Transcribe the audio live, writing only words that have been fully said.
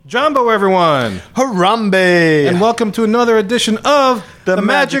Jumbo, everyone. Harambe. And welcome to another edition of the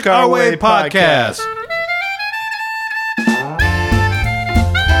Magic Our Way podcast.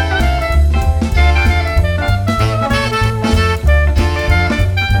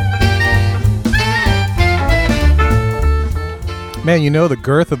 Man, you know the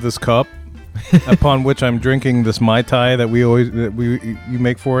girth of this cup upon which I'm drinking this Mai Tai that you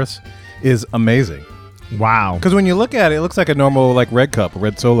make for us is amazing. Wow. Because when you look at it, it looks like a normal red cup, a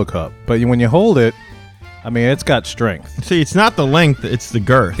red Solo cup. But when you hold it, I mean, it's got strength. See, it's not the length, it's the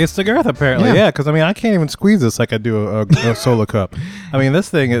girth. It's the girth, apparently. Yeah, because I mean, I can't even squeeze this like I do a Solo cup. I mean, this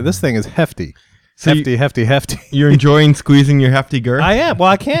thing is hefty. So hefty. You're enjoying squeezing your hefty girth? I am. Well,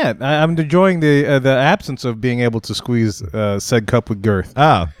 I can't. I'm enjoying the absence of being able to squeeze said cup with girth.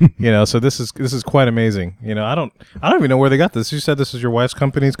 Oh. So this is quite amazing. I don't even know where they got this. You said this is your wife's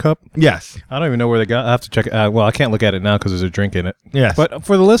company's cup? Yes. I don't even know where they got. I have to check it out. Well, I can't look at it now because there's a drink in it. Yes. But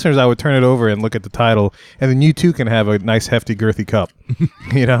for the listeners, I would turn it over and look at the title, and then you too can have a nice hefty girthy cup.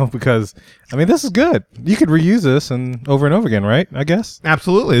 Because I mean, this is good. You could reuse this and over again, right? I guess.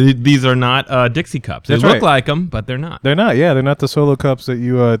 Absolutely. These are not Dixie cups. They look like them, but they're not. They're not. Yeah, they're not the Solo cups that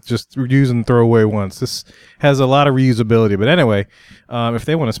you just use and throw away once. This has a lot of reusability. But anyway, if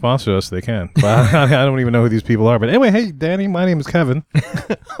they want to sponsor us, they can. But I don't even know who these people are. But anyway, hey, Danny, my name is Kevin.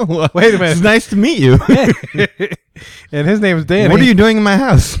 Wait a minute. It's nice to meet you. And his name is Danny. What are you doing in my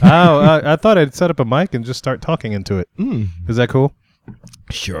house? I thought I'd set up a mic and just start talking into it. Is that cool?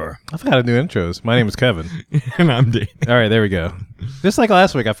 Sure. I forgot how to do intros. My name is Kevin. And I'm Danny. All right, there we go. Just like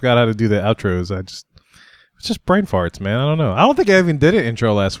last week, I forgot how to do the outros. It's just brain farts, man. I don't know. I don't think I even did an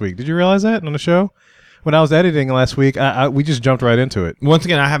intro last week. Did you realize that on the show? When I was editing last week, we just jumped right into it. Once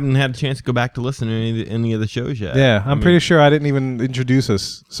again, I haven't had a chance to go back to listen to any of the shows yet. Yeah, I'm pretty sure I didn't even introduce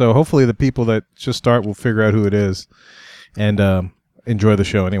us. So hopefully the people that just start will figure out who it is and enjoy the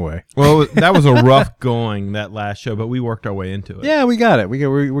show anyway. Well, that was a rough going, that last show, but we worked our way into it. Yeah, we got it. We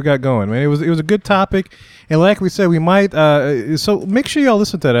got going, man. It was a good topic, and like we said, we might. So make sure y'all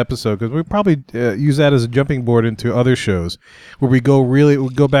listen to that episode because we probably use that as a jumping board into other shows where we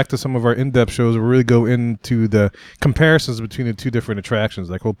go back to some of our in-depth shows. We'll really go into the comparisons between the two different attractions.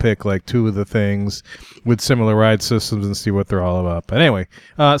 Like we'll pick like two of the things with similar ride systems and see what they're all about. But anyway,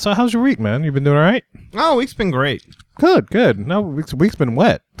 so how's your week, man? You been doing all right? Oh, week's been great. Good. No, week's been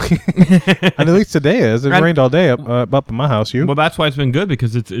wet. And at least today is. It rained all day up in my house. You? Well, that's why it's been good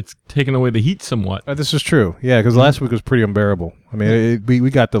because it's taken away the heat somewhat. This is true. Yeah, because last week was pretty unbearable. I mean, we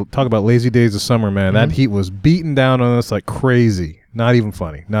got to talk about lazy days of summer, man. That heat was beating down on us like crazy. Not even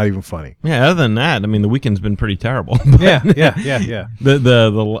funny. Yeah, other than that, I mean, the weekend's been pretty terrible. Yeah.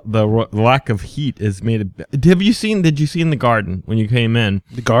 The lack of heat has made it. Did you see in the garden when you came in?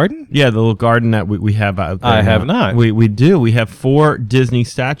 The garden? Yeah, the little garden that we have out there. I have not. We do. We have 4 Disney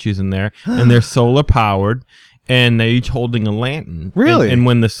statues in there, and they're solar powered. And they're each holding a lantern. Really? And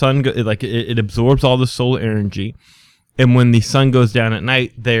when the sun it absorbs all the solar energy. And when the sun goes down at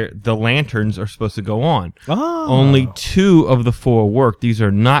night, the lanterns are supposed to go on. Oh. Only 2 of the 4 work. These are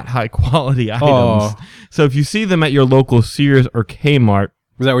not high quality items. Oh. So if you see them at your local Sears or Kmart,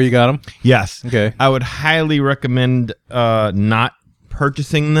 is that where you got them? yes. Okay. I would highly recommend not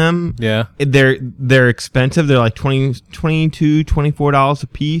purchasing them. Yeah. They're expensive. They're like $22, $24 a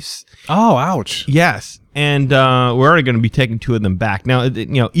piece. Oh, ouch. Yes. And we're already going to be taking 2 of them back. Now,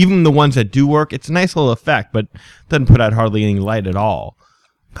 even the ones that do work, it's a nice little effect, but doesn't put out hardly any light at all.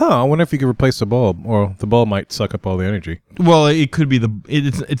 Huh, I wonder if you could replace the bulb, or the bulb might suck up all the energy. Well, it could be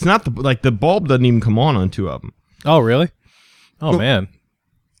it's not the bulb doesn't even come on 2 of them. Oh, really? Oh, man.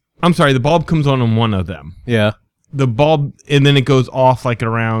 I'm sorry, the bulb comes on 1 of them. Yeah. The bulb, and then it goes off like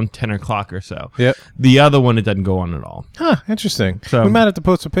around 10 o'clock or so. Yep. The other one, it doesn't go on at all. Huh, interesting. So, we might have to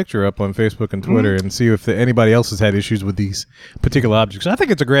post a picture up on Facebook and Twitter and see if anybody else has had issues with these particular objects. I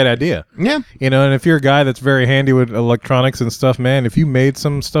think it's a great idea. Yeah. And if you're a guy that's very handy with electronics and stuff, man, if you made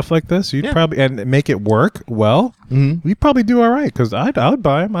some stuff like this, you'd probably, and make it work well, you'd probably do all right, because I would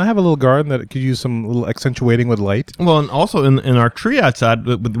buy them. I have a little garden that could use some little accentuating with light. Well, and also in our tree outside,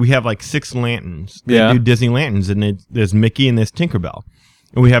 we have like 6 lanterns. They do Disney lanterns, and there's Mickey and there's Tinkerbell.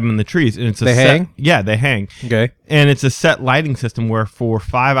 And we have them in the trees. And it's hang? Yeah, they hang. Okay. And it's a set lighting system where for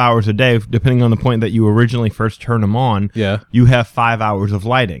 5 hours a day, depending on the point that you originally first turn them on, you have 5 hours of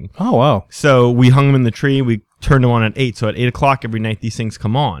lighting. Oh, wow. So we hung them in the tree. We turn them on at 8. So at 8 o'clock every night, these things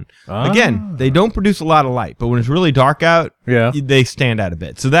come on. Again, they don't produce a lot of light, but when it's really dark out, they stand out a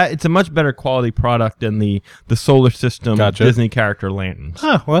bit. So that it's a much better quality product than the solar system Disney character lanterns.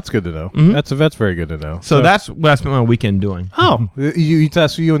 Oh, well, that's good to know. Mm-hmm. That's very good to know. So that's what I spent my weekend doing. Oh,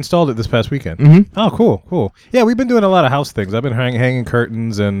 you installed it this past weekend. Mm-hmm. Oh, cool. Yeah, we've been doing a lot of house things. I've been hanging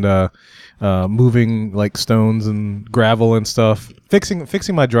curtains and moving like stones and gravel and stuff.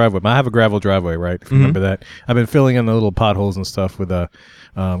 Fixing my driveway. I have a gravel driveway, right? If you remember that. I've been filling in the little potholes and stuff with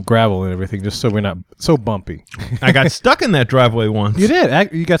gravel and everything, just so we're not so bumpy. I got stuck in that driveway once. You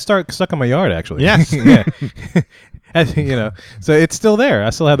did. You got stuck in my yard, actually. Yes. Yeah. So it's still there. I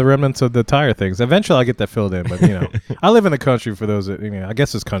still have the remnants of the tire things. Eventually, I'll get that filled in. But I live in the country. For those that I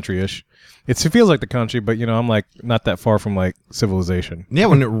guess it's country-ish. It feels like the country, but I'm like not that far from like civilization. Yeah,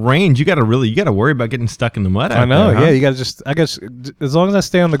 when it rains, you got to worry about getting stuck in the mud. I know. There, huh? Yeah, you got to I guess as long as I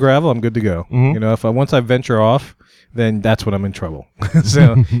stay on the gravel, I'm good to go. Mm-hmm. Once I venture off, then that's when I'm in trouble.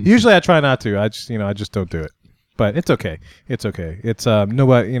 So usually I try not to. I just don't do it. But it's okay. It's okay. It's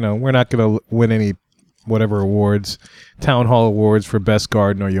nobody. We're not gonna win any whatever awards, town hall awards for best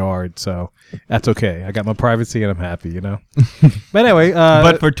garden or yard. So that's okay. I got my privacy and I'm happy, But anyway,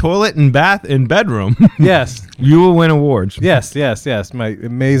 but for toilet and bath and bedroom, yes, you will win awards. Yes. My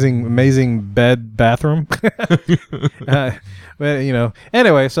amazing bathroom. But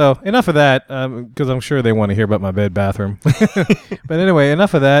anyway, so enough of that, because I'm sure they want to hear about my bathroom. But anyway,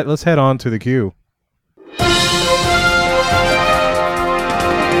 enough of that. Let's head on to the queue.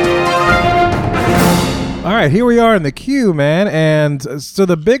 All right, here we are in the queue, man. And so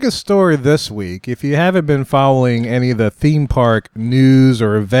the biggest story this week, if you haven't been following any of the theme park news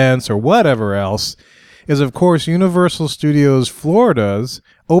or events or whatever else, is, of course, Universal Studios Florida's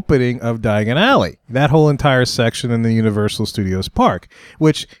opening of Diagon Alley. That whole entire section in the Universal Studios park,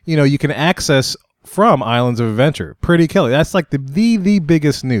 which, you can access from Islands of Adventure. Pretty killer. That's like the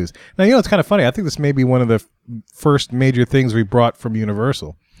biggest news. Now, it's kind of funny. I think this may be one of the first major things we brought from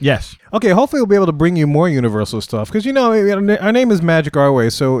Universal. Yes. Okay, hopefully we'll be able to bring you more Universal stuff because, our name is Magic Our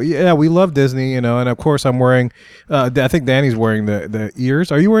Way. So, yeah, we love Disney, and of course I'm wearing, I think Danny's wearing the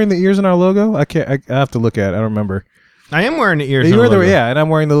ears. Are you wearing the ears in our logo? I have to look at it. I don't remember. I am wearing the ears in our logo. Yeah, and I'm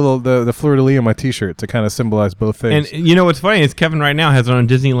wearing the fleur-de-lis on my T-shirt to kind of symbolize both things. And what's funny is Kevin right now has on a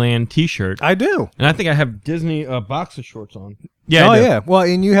Disneyland T-shirt. I do. And I think I have Disney boxer shorts on. Yeah. Oh, yeah. Well,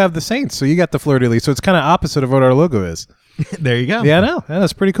 and you have the Saints, so you got the fleur-de-lis. So it's kind of opposite of what our logo is. There you go. Yeah, I know.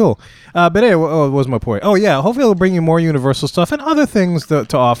 That's pretty cool. But anyway, what was my point? Oh, yeah. Hopefully, we'll bring you more Universal stuff and other things to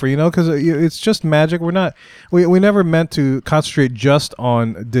offer. Because it's just magic. We never meant to concentrate just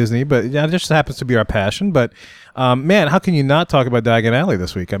on Disney, but it just happens to be our passion. But man, how can you not talk about Diagon Alley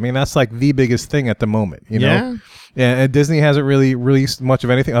this week? I mean, that's like the biggest thing at the moment. Yeah. And Disney hasn't really released much of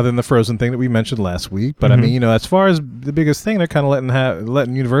anything other than the Frozen thing that we mentioned last week. But I mean, as far as the biggest thing, they're kind of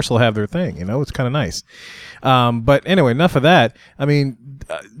letting Universal have their thing. It's kind of nice. But anyway, enough of that. I mean,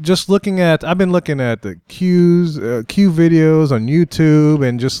 I've been looking at the Q videos on YouTube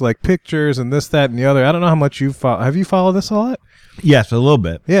and just like pictures and this, that, and the other. I don't know how much you follow. Have you followed this a lot? Yes, a little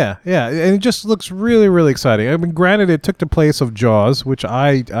bit. Yeah, and it just looks really, really exciting. I mean, granted, it took the place of Jaws, which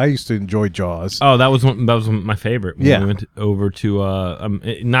I used to enjoy Jaws. Oh, that was my favorite. When we went over to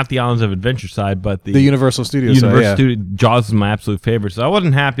not the Islands of Adventure side, but the Universal Studios side. Jaws is my absolute favorite. So I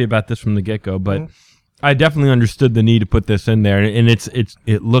wasn't happy about this from the get-go, but I definitely understood the need to put this in there, and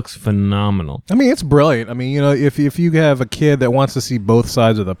it looks phenomenal. I mean, it's brilliant. I mean, if you have a kid that wants to see both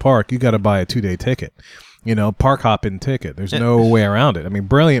sides of the park, you got to buy a 2-day ticket. Park hopping ticket. There's no way around it. I mean,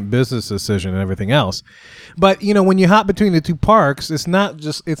 brilliant business decision and everything else. But, when you hop between the two parks, it's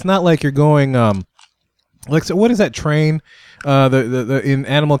not like you're going, so what is that train? The in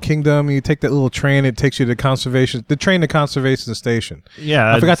Animal Kingdom, you take that little train, it takes you to the train to Conservation Station.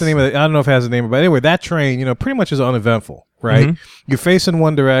 Yeah. I forgot the name of it. I don't know if it has a name, but anyway, that train, pretty much is uneventful. Right, you're facing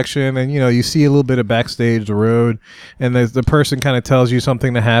one direction, and you see a little bit of backstage the road, and the person kind of tells you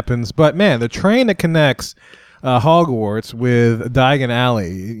something that happens. But man, the train that connects Hogwarts with Diagon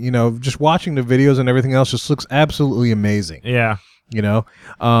Alley, just watching the videos and everything else just looks absolutely amazing. Yeah.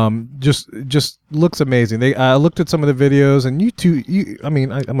 Just looks amazing. I looked at some of the videos, and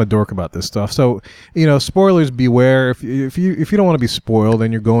I'm a dork about this stuff. So, spoilers beware. If you don't want to be spoiled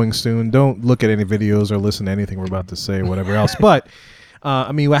and you're going soon, don't look at any videos or listen to anything we're about to say or whatever else. But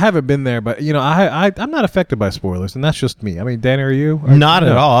I mean, I haven't been there, but I'm not affected by spoilers, and that's just me. I mean, Danny, are you? Not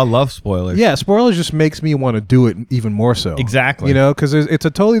at all. I love spoilers. Yeah, spoilers just makes me want to do it even more so. Exactly. Because it's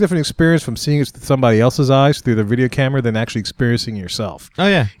a totally different experience from seeing it through somebody else's eyes through the video camera than actually experiencing it yourself. Oh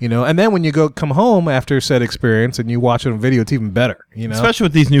yeah. And then when you come home after said experience and you watch it on video, it's even better. Especially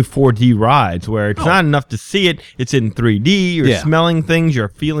with these new 4D rides where it's not enough to see it; it's in 3D. You're smelling things. You're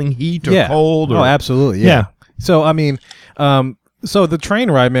feeling heat or cold. Oh, absolutely. Yeah. So I mean. So the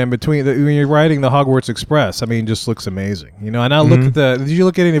train ride, man, when you're riding the Hogwarts Express, I mean, just looks amazing. And I look at did you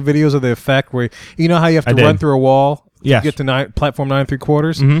look at any videos of the effect where, how you have to run through a wall to get to platform 9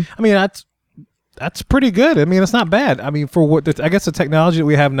 3/4? I mean, that's pretty good. I mean, it's not bad. I mean, for I guess the technology that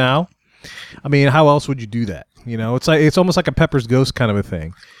we have now, I mean, how else would you do that? It's almost like a Pepper's Ghost kind of a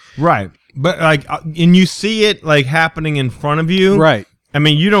thing. Right. But and you see it happening in front of you. Right. I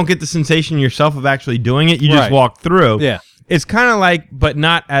mean, you don't get the sensation yourself of actually doing it. You just walk through. Yeah. It's kind of but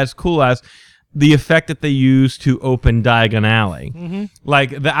not as cool as the effect that they use to open Diagon Alley.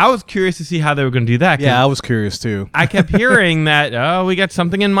 I was curious to see how they were going to do that. Yeah, I was curious too. I kept hearing that, we got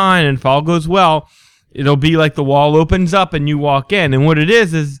something in mind, and if all goes well, it'll be like the wall opens up and you walk in. And what it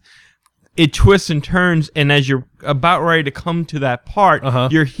is it twists and turns, and as you're about ready to come to that part,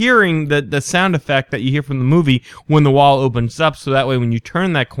 you're hearing the sound effect that you hear from the movie when the wall opens up, so that way when you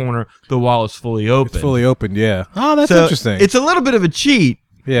turn that corner, the wall is fully open. It's fully opened, yeah. Oh, that's interesting. It's a little bit of a cheat,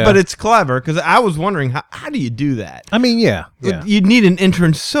 but it's clever, because I was wondering, how do you do that? I mean, yeah. You'd need an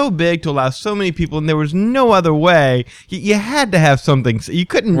entrance so big to allow so many people, and there was no other way. You had to have something. So you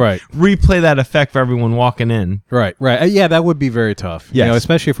couldn't replay that effect for everyone walking in. Right. Yeah, that would be very tough. Yes.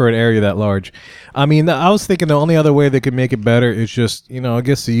 Especially for an area that large. I mean, I was thinking the only other way they could make it better is just, I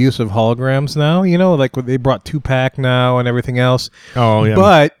guess the use of holograms now. Like they brought 2-pack now and everything else. Oh, yeah.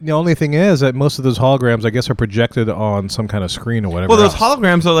 But the only thing is that most of those holograms, I guess, are projected on some kind of screen or whatever. Well, those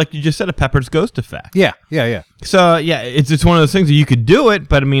holograms are like you just said, a Pepper's Ghost effect. Yeah. So, it's one of those things that you could do it,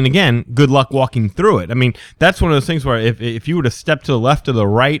 but I mean, again, good luck walking through it. I mean, that's one of those things where if you were to step to the left or the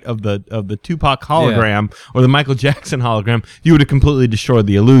right of the Tupac hologram or the Michael Jackson hologram, you would have completely destroyed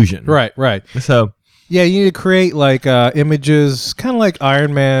the illusion. Right. So, yeah, you need to create images, kind of like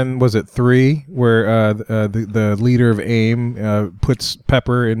Iron Man, was it 3, where the leader of AIM puts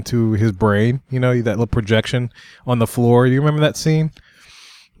Pepper into his brain, that little projection on the floor. Do you remember that scene?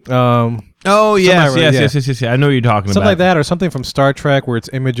 Oh, yes. I know what you're talking about. Something like that, or something from Star Trek where it's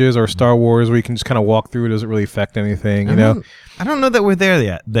images, or Star Wars where you can just kind of walk through. It doesn't really affect anything, I don't know that we're there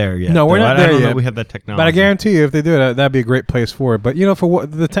yet. No, we're not there yet. I don't know we have that technology. But I guarantee you, if they do it, that'd be a great place for it. But, for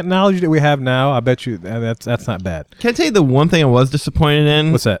the technology that we have now, I bet you that's not bad. Can I tell you the one thing I was disappointed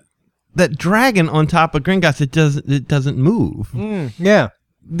in? What's that? That dragon on top of Gringotts, it doesn't move. Yeah.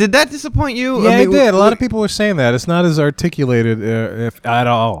 Did that disappoint you? Yeah, it did. A lot of people were saying that it's not as articulated, if at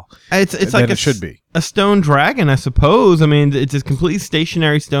all. It's like it should be a stone dragon, I suppose. I mean, it's a completely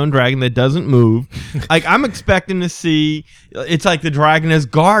stationary stone dragon that doesn't move. I'm expecting to see. It's like the Dragoness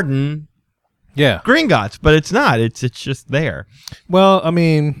Garden. Yeah, Gringotts, but it's not. It's just there. Well, I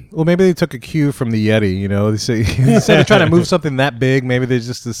mean, maybe they took a cue from the Yeti. They say instead of trying to move something that big, maybe they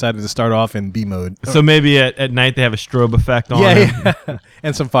just decided to start off in B mode. So maybe at night they have a strobe effect on him. Yeah,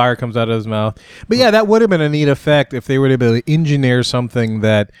 and some fire comes out of his mouth. But yeah, that would have been a neat effect if they were able to engineer something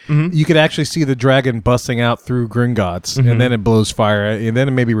that you could actually see the dragon busting out through Gringotts, and then it blows fire, and then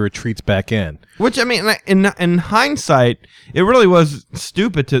it maybe retreats back in. Which, I mean, in hindsight, it really was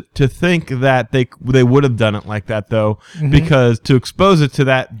stupid to think that they would have done it like that, though, because to expose it to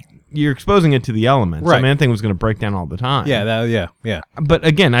that, you're exposing it to the elements. Right. I mean, that thing was going to break down all the time. Yeah. But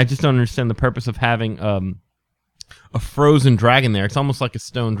again, I just don't understand the purpose of having a frozen dragon there. It's almost like a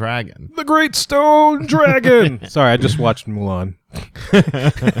stone dragon. The Great Stone Dragon! Sorry, I just watched Mulan.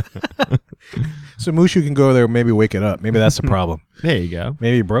 So Mushu can go there and maybe wake it up. Maybe that's the problem. There you go.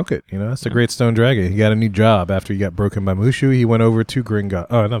 Maybe he broke it. That's the Great Stone Dragon. He got a new job after he got broken by Mushu. He went over to Gringotts.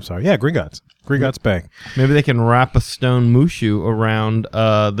 Oh, no, I'm sorry. Yeah, Gringotts. Gringotts Bank. Maybe they can wrap a stone Mushu around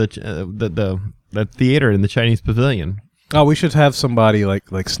the theater in the Chinese pavilion. Oh, we should have somebody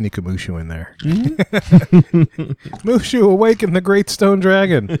like sneak a Mushu in there. Mushu, awaken the Great Stone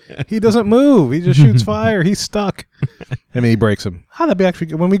Dragon. He doesn't move. He just shoots fire. He's stuck. I mean, he breaks him. How that'd be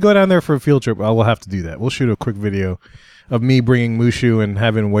actually? When we go down there for a field trip, we'll have to do that. We'll shoot a quick video of me bringing Mushu and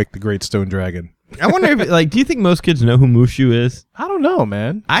having him wake the Great Stone Dragon. I wonder if, do you think most kids know who Mushu is? I don't know,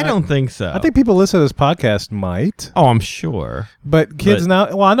 man. I don't think so. I think people listen to this podcast might. Oh, I'm sure. But kids now,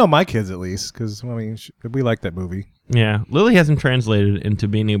 well, I know my kids at least, because, I mean, we like that movie. Yeah. Lily hasn't translated it into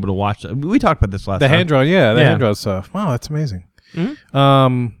being able to watch it. We talked about this last time. The hand-drawn, hand-drawn stuff. Wow, that's amazing.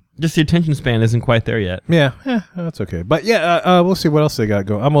 Just the attention span isn't quite there yet. Yeah, that's okay. But yeah, we'll see what else they got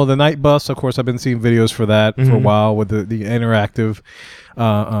going. Well, the Night Bus, of course, I've been seeing videos for that for a while with the interactive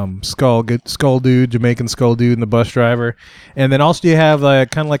skull dude, Jamaican skull dude, and the bus driver. And then also you have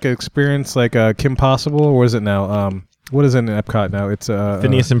kind of like an experience like Kim Possible, or what is it now? What is it in Epcot now? It's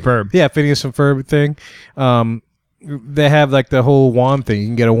Phineas and Ferb. Yeah, Phineas and Ferb thing. They have like the whole wand thing. You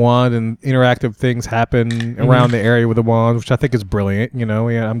can get a wand and interactive things happen around the area with the wand, which I think is brilliant.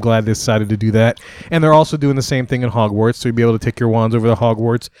 I'm glad they decided to do that. And they're also doing the same thing in Hogwarts, so you'll be able to take your wands over to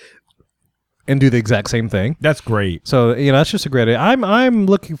Hogwarts and do the exact same thing. That's great. So that's just a great idea. I'm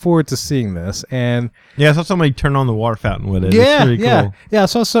looking forward to seeing this. And yeah, I saw somebody turn on the water fountain with it. Yeah, it's really cool. Yeah. I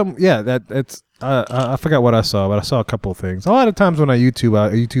saw some. Yeah, it's. I forgot what I saw, but I saw a couple of things. A lot of times when I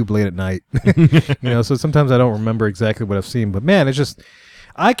YouTube late at night, so sometimes I don't remember exactly what I've seen. But man, it's just,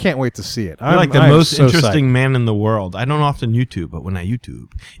 I can't wait to see it. You're like the most interesting man in the world. I don't often YouTube, but when I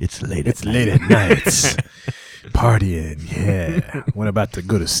YouTube, it's late at night. Partying, yeah. When about to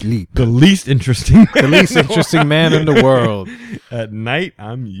go to sleep. The least interesting man in the world. At night,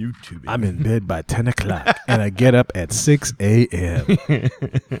 I'm YouTubing. I'm in bed by 10 o'clock, and I get up at 6 a.m.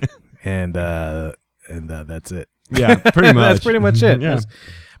 And that's it. Yeah, pretty much. That's pretty much it. Yeah.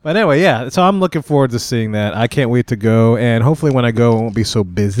 But anyway, yeah. So I'm looking forward to seeing that. I can't wait to go, and hopefully when I go, it won't be so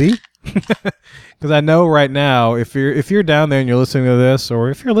busy. Because I know right now, if you're down there and you're listening to this, or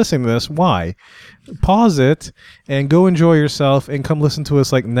if you're listening to this, why? Pause it and go enjoy yourself, and come listen to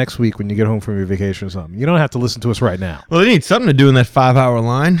us like next week when you get home from your vacation or something. You don't have to listen to us right now. Well, they need something to do in that 5-hour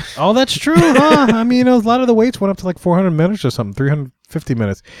line. Oh, that's true. Huh? I mean, a lot of the waits went up to like 400 minutes or something, 350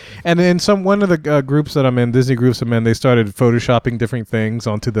 minutes. And in one of the groups that I'm in, Disney groups I'm in, they started photoshopping different things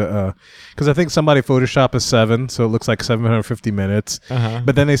onto the, because I think somebody photoshopped a 7, so it looks like 750 minutes.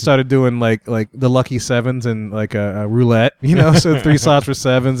 But then they started doing like the lucky 7s and like a roulette, so 3 slots for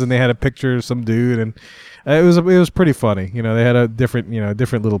 7s, and they had a picture of some dude, and it was pretty funny. They had a different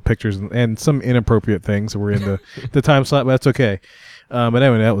little pictures and some inappropriate things that were in the time slot, but that's okay. But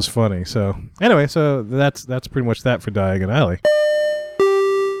anyway, that was funny. So anyway, that's pretty much that for Diagon Alley.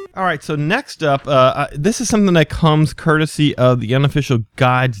 All right, so next up, this is something that comes courtesy of the Unofficial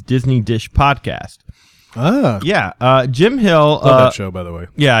Guides Disney Dish podcast. Yeah, Jim Hill. Love that show, by the way.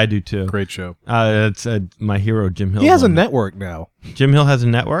 Yeah, I do too. Great show. It's my hero, Jim Hill. He has a network now. Jim Hill has a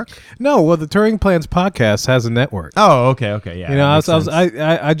network? No, well, the Touring Plans podcast has a network. Oh, okay, yeah.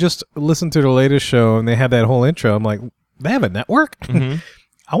 I just listened to the latest show, and they had that whole intro. I'm like, they have a network?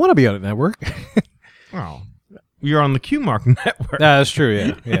 I want to be on a network. Oh. You're on the Q-Mark network. That's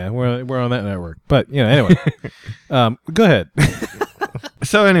true, yeah. We're on that network. But, anyway. Go ahead.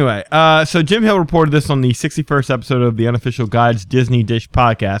 So anyway, so Jim Hill reported this on the 61st episode of the Unofficial Guides Disney Dish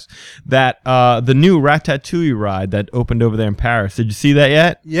podcast, that the new Ratatouille ride that opened over there in Paris. Did you see that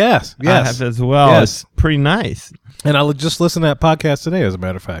yet? Yes. I have as well. Yes. It's pretty nice. And I just listened to that podcast today, as a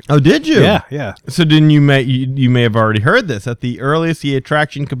matter of fact. Oh, did you? Yeah. So then you may have already heard this. At the earliest the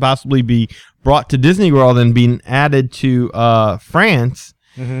attraction could possibly be brought to Disney World and being added to France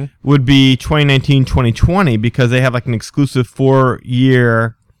would be 2019-2020, because they have like an exclusive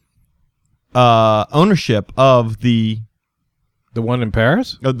 4-year ownership of the one in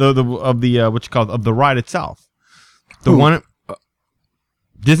Paris, of the ride itself. The one.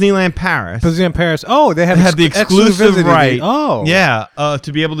 Disneyland Paris. Oh, they have the exclusive right. Oh, yeah,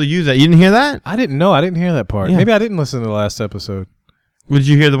 to be able to use that. You didn't hear that? I didn't know. I didn't hear that part. Yeah. Maybe I didn't listen to the last episode. Did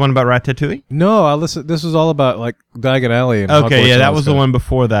you hear the one about Ratatouille? No, I listened. This was all about like Diagon Alley. And okay, yeah, that was the one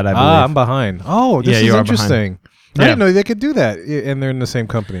before that, I believe. I'm behind. Oh, this is interesting. I didn't know they could do that, and they're in the same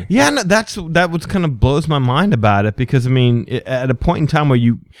company. Yeah, no, that was kind of blows my mind about it, because I mean, at a point in time where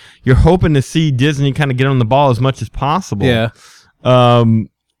you're hoping to see Disney kind of get on the ball as much as possible. Yeah.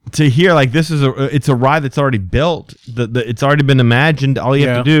 To hear like it's a ride that's already built, it's already been imagined. All you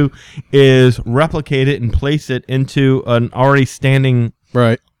have to do is replicate it and place it into an already standing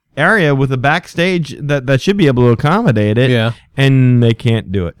area with a backstage that should be able to accommodate it. Yeah, and they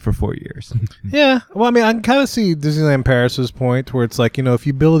can't do it for 4 years. Yeah, well, I mean, I can kind of see Disneyland Paris's point, where it's like, if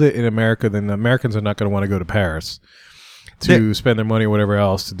you build it in America, then the Americans are not going to want to go to Paris to spend their money or whatever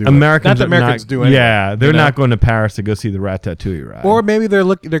else to do. Americans do anything. Yeah, they're not going to Paris to go see the Ratatouille ride. Or maybe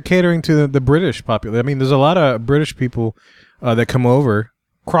they're catering to the British population. I mean, there's a lot of British people that come over,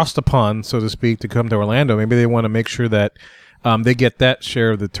 cross the pond, so to speak, to come to Orlando. Maybe they want to make sure that they get that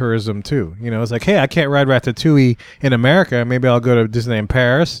share of the tourism too. It's like, hey, I can't ride Ratatouille in America. Maybe I'll go to Disneyland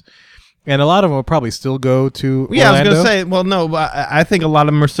Paris. And a lot of them will probably still go to Orlando. I was going to say, well, no, I think a lot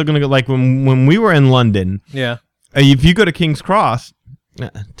of them are still going to go, like when we were in London. Yeah. If you go to King's Cross,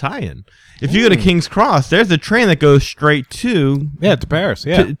 Tie-in. If you go to King's Cross, there's a train that goes straight to Paris,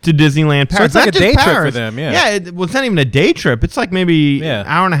 to Disneyland Paris. So it's like a day trip for them, it's not even a day trip. It's like maybe an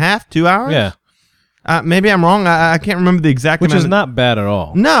hour and a half, 2 hours. Yeah. Maybe I'm wrong. I can't remember the exact. Which is not bad at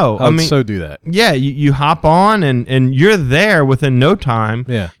all. No, I mean, so do that. Yeah, you hop on and you're there within no time.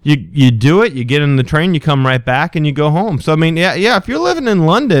 Yeah, you do it. You get in the train. You come right back and you go home. So I mean, yeah. If you're living in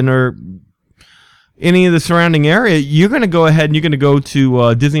London or any of the surrounding area, you're going to go ahead and you're going to go to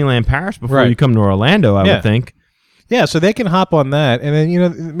Disneyland Paris before you come to Orlando, I would think. Yeah, so they can hop on that, and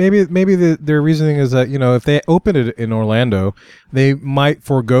then maybe their reasoning is that if they open it in Orlando, they might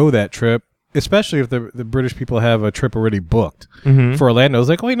forego that trip, especially if the British people have a trip already booked for Orlando. It's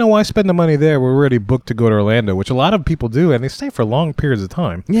like, why spend the money there? We're already booked to go to Orlando, which a lot of people do, and they stay for long periods of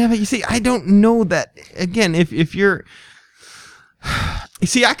time. Yeah, but you see, I don't know that. Again, if you're... You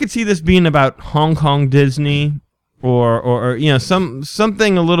see, I could see this being about Hong Kong Disney or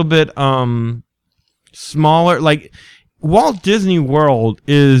something a little bit smaller. Like Walt Disney World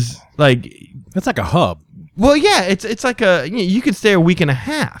is like it's like a hub. Well, yeah, it's like you could stay a week and a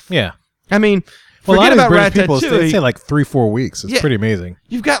half. Yeah, I mean, a lot of these British people stay like 3-4 weeks. It's pretty amazing.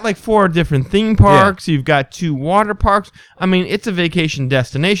 You've got like 4 different theme parks. You've got 2 water parks. I mean, it's a vacation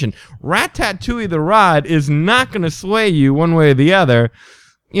destination. Ratatouille the ride is not going to sway you one way or the other.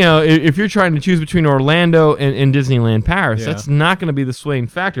 If you're trying to choose between Orlando and Disneyland Paris, that's not going to be the swaying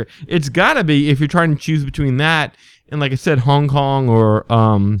factor. It's got to be if you're trying to choose between that and, like I said, Hong Kong or...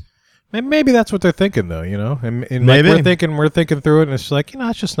 Maybe that's what they're thinking, though, And maybe. Like we're thinking through it, and it's like,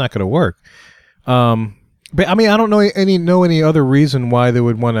 it's just not going to work. But I mean, I don't know any other reason why they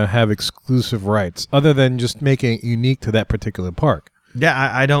would want to have exclusive rights other than just making it unique to that particular park.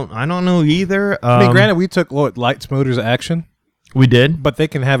 Yeah, I don't know either. I mean, granted, we took Lights, Motors, Action. We did, but they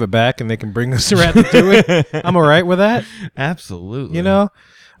can have it back and they can bring us to Ratatouille. I'm all right with that. Absolutely.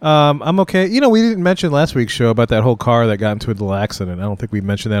 I'm okay. We didn't mention last week's show about that whole car that got into a little accident. I don't think we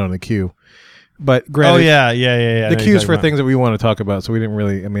mentioned that on the queue. But granted, yeah. The queue's for things that we want to talk about, so we didn't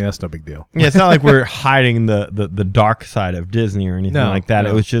really. I mean, that's no big deal. Yeah, it's not like we're hiding the dark side of Disney or anything like that. No.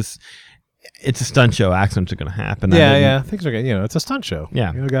 It was just, it's a stunt show. Accidents are going to happen. Yeah. Things are going. It's a stunt show.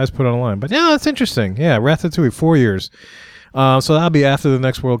 Yeah, guys put it on the line. But that's interesting. Yeah, Ratatouille 4 years. So that'll be after the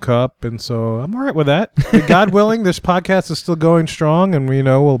next World Cup, and so I'm all right with that. God willing, this podcast is still going strong, and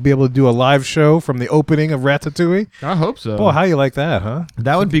we'll be able to do a live show from the opening of Ratatouille. I hope so. Boy, how you like that, huh?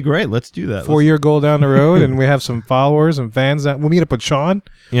 That would be great. Let's do that. 4-year goal down the road, and we have some followers and fans. We'll meet up with Sean.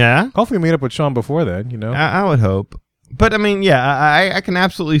 Yeah. Hopefully, we'll meet up with Sean before then. I would hope. But I mean, I can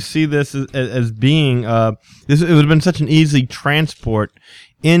absolutely see this as being this. It would have been such an easy transport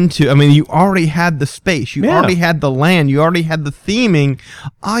into. I mean, you already had the space, you already had the land, you already had the theming.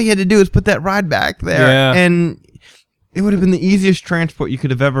 All you had to do is put that ride back there, and it would have been the easiest transport you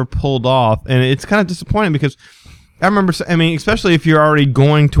could have ever pulled off. And it's kind of disappointing because I remember. I mean, especially if you're already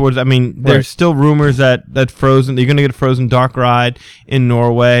going towards. I mean, there's still rumors that Frozen. You're going to get a Frozen Dark ride in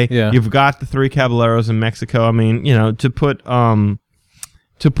Norway. Yeah. You've got the 3 Caballeros in Mexico. I mean, to put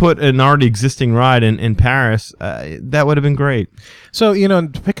an already existing ride in Paris, that would have been great. So,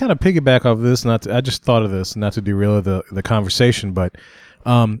 to kind of piggyback off this, I just thought of this, not to derail the conversation, but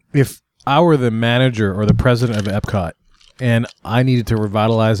if I were the manager or the president of Epcot and I needed to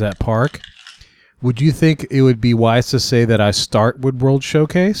revitalize that park, would you think it would be wise to say that I start with World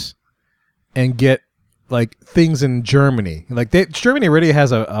Showcase and get like things in Germany? Like Germany already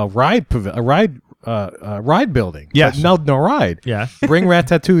has a ride building. Yes. No ride. Yes. Bring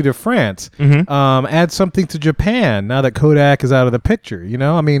Ratatouille to France. Mm-hmm. Add something to Japan now that Kodak is out of the picture.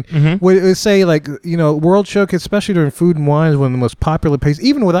 I mean, would say like, World Showcase, especially during Food and Wine, is one of the most popular places.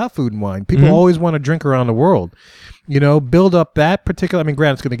 Even without Food and Wine, people always want to drink around the world. Build up that particular. I mean,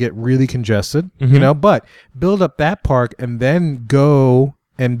 granted, it's going to get really congested. But build up that park and then go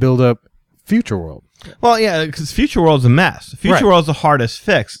and build up Future World. Well, yeah, because Future World's a mess. Future World's the hardest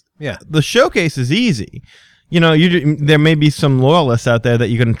fix. Yeah, the showcase is easy. There may be some loyalists out there that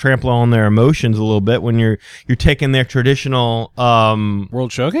you can trample on their emotions a little bit when you're taking their traditional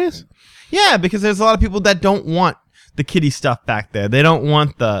World Showcase. Yeah, because there's a lot of people that don't want the kiddie stuff back there. They don't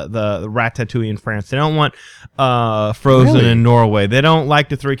want the Ratatouille in France. They don't want Frozen in Norway. They don't like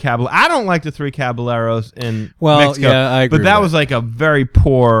the 3 Caballeros. I don't like the 3 Caballeros in Mexico. Yeah, I agree. But that was like a very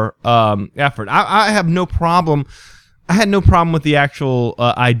poor effort. I have no problem. I had no problem with the actual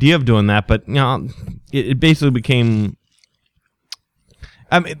idea of doing that, but it basically became.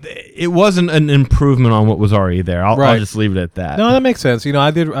 I mean, it wasn't an improvement on what was already there. I'll just leave it at that. No, that makes sense.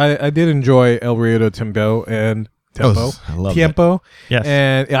 I did enjoy El Rio de Timbo, and Tempo. I love Tiempo. It. Yes.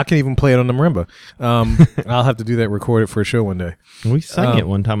 And I can even play it on the marimba. I'll have to do that, record it for a show one day. We sang it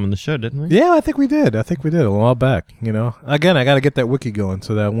one time on the show, didn't we? Yeah, I think we did a while back. Again, I got to get that wiki going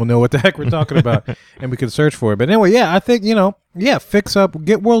so that we'll know what the heck we're talking about and we can search for it. But anyway, yeah, I think, fix up,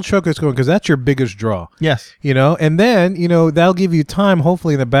 get World Showcase going because that's your biggest draw. Yes. And then, that'll give you time,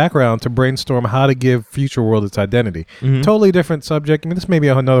 hopefully in the background, to brainstorm how to give Future World its identity. Mm-hmm. Totally different subject. I mean, this may be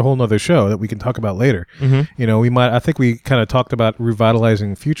another whole nother show that we can talk about later. Mm-hmm. I think we kind of talked about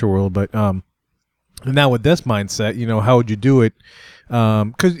revitalizing Future World, but now with this mindset, how would you do it?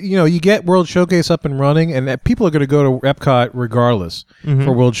 Because you get World Showcase up and running, and people are going to go to Epcot regardless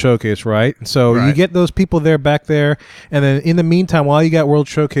for World Showcase, right? And so you get those people back there, and then in the meantime, while you got World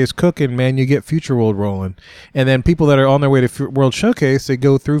Showcase cooking, man, you get Future World rolling, and then people that are on their way to World Showcase, they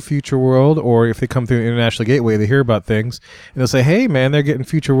go through Future World, or if they come through International Gateway, they hear about things, and they'll say, "Hey, man, they're getting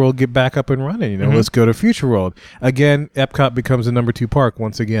Future World, get back up and running. Let's go to Future World again." Epcot becomes the number 2 park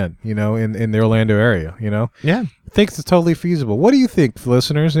once again, in the Orlando area. Yeah. I think it's totally feasible. What do you think,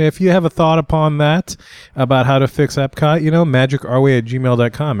 listeners? And if you have a thought upon that, about how to fix Epcot,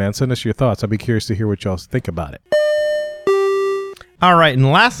 magicourway@gmail.com, man. Send us your thoughts. I'd be curious to hear what y'all think about it. All right,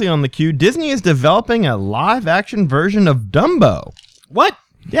 and lastly on the queue, Disney is developing a live-action version of Dumbo. What?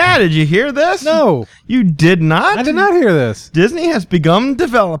 Yeah, did you hear this? No. You did not? I did not hear this. Disney has begun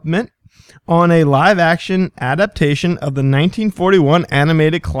development on a live-action adaptation of the 1941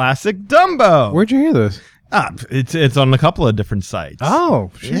 animated classic Dumbo. Where'd you hear this? It's on a couple of different sites. Oh,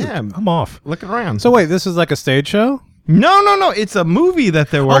 shoot. Yeah. I'm off. Look around. So wait, this is like a stage show? No. It's a movie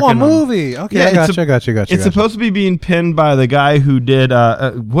that they're working on. Oh, a movie. Okay, yeah, I got you. It's supposed to be being pinned by the guy who did,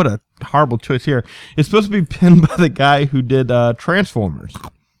 what a horrible choice here. It's supposed to be pinned by the guy who did Transformers.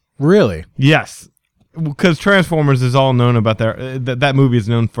 Really? Yes. Because Transformers is all known about that movie is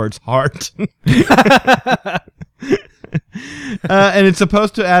known for its heart. And it's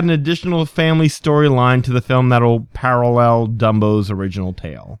supposed to add an additional family storyline to the film that'll parallel Dumbo's original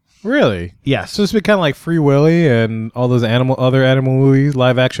tale. Really? Yes. So it's been kind of like Free Willy and all those other animal movies,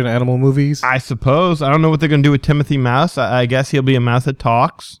 live action animal movies. I suppose. I don't know what they're going to do with Timothy Mouse. I guess he'll be a mouse that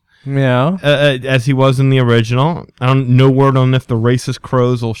talks. Yeah. As he was in the original. No word on if the racist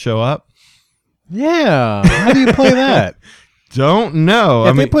crows will show up. Yeah. How do you play that? Don't know.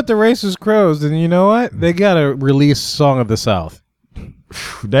 If they put the racist crows, then you know what? They got to release Song of the South.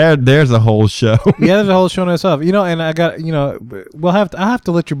 There's a whole show. Yeah, there's a whole show in itself. And I got, I have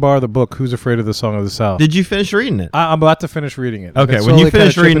to let you borrow the book, Who's Afraid of the Song of the South. Did you finish reading it? I'm about to finish reading it. Okay, when you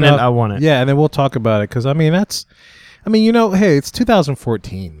finish reading it, I want it. Yeah, and then we'll talk about it, because, hey, it's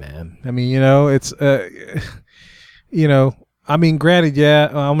 2014, man. It's, granted,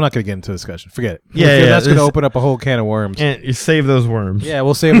 I'm not going to get into a discussion. Forget it. Yeah, that's going to open up a whole can of worms. And you save those worms. Yeah,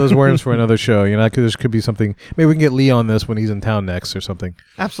 we'll save those worms for another show. There could be something. Maybe we can get Lee on this when he's in town next or something.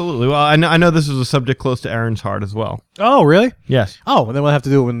 Absolutely. Well, I know this is a subject close to Aaron's heart as well. Oh, really? Yes. Oh, and then we'll have to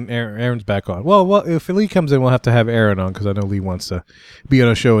do it when Aaron's back on. Well, if Lee comes in, we'll have to have Aaron on, because I know Lee wants to be on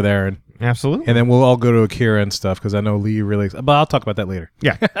a show with Aaron. Absolutely. And then we'll all go to Akira and stuff, because I know Lee really... But I'll talk about that later.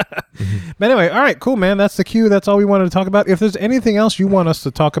 Yeah. But anyway, all right, cool, man. That's the cue. That's all we wanted to talk about. If there's anything else you want us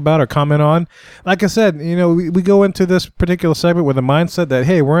to talk about or comment on, like I said, we go into this particular segment with a mindset that,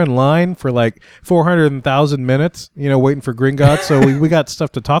 hey, we're in line for like 400,000 minutes, waiting for Gringotts. So we got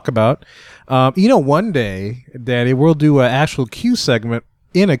stuff to talk about. One day, Danny, we'll do an actual Q segment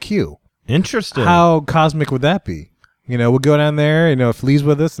in a queue. Interesting. How cosmic would that be? We'll go down there, if Lee's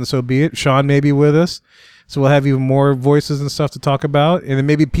with us, and so be it. Sean may be with us. So we'll have even more voices and stuff to talk about. And then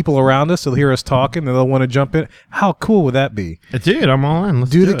maybe people around us will hear us talking and they'll want to jump in. How cool would that be? Dude, I'm all in.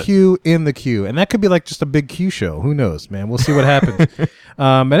 Let's do the queue in the queue. And that could be like just a big Q show. Who knows, man? We'll see what happens.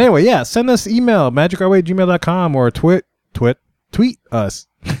 But anyway, yeah, send us email, magicourway@gmail.com, or tweet us.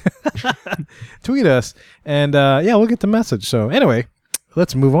 Tweet us. And we'll get the message. So anyway,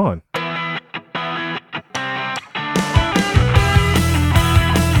 let's move on.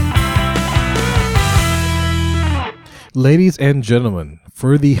 Ladies and gentlemen,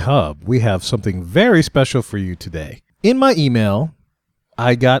 for the Hub, we have something very special for you today. In my email,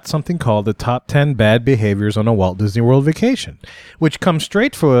 I got something called the Top 10 Bad Behaviors on a Walt Disney World Vacation, which comes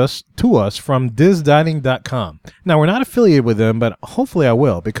straight to us from DizDining.com. Now, we're not affiliated with them, but hopefully I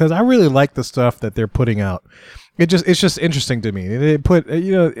will, because I really like the stuff that they're putting out. it's just interesting to me. They put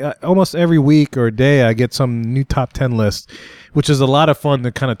almost every week or day I get some new top 10 list, which is a lot of fun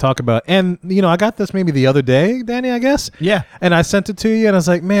to kind of talk about. And I got this maybe the other day, Danny, I guess. Yeah. And I sent it to you, and I was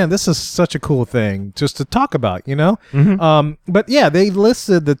like, man, this is such a cool thing just to talk about, Mm-hmm. But yeah, they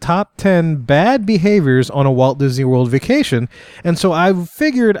listed the top 10 bad behaviors on a Walt Disney World vacation, and so I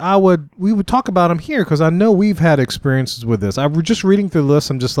figured we would talk about them here because I know we've had experiences with this. I was just reading through the list.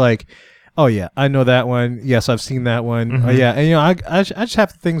 I'm just like, oh yeah, I know that one. Yes, I've seen that one. Mm-hmm. Yeah, and I just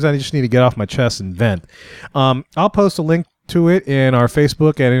have things I just need to get off my chest and vent. I'll post a link to it in our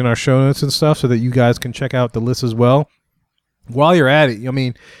Facebook and in our show notes and stuff so that you guys can check out the list as well. While you're at it, I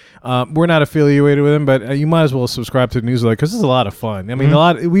mean, we're not affiliated with them, but you might as well subscribe to the newsletter because it's a lot of fun. I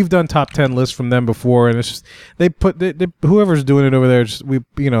mean, we've done top 10 lists from them before, and it's just whoever's doing it over there,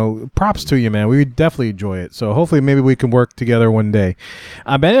 props to you, man. We definitely enjoy it. So hopefully maybe we can work together one day.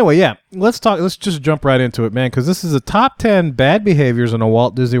 But anyway, yeah, let's just jump right into it, man, because this is the top 10 bad behaviors on a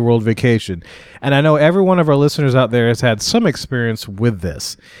Walt Disney World vacation. And I know every one of our listeners out there has had some experience with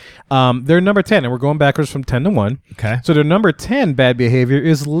this. They're number 10, and we're going backwards from 10 to 1. Okay. So their number 10 bad behavior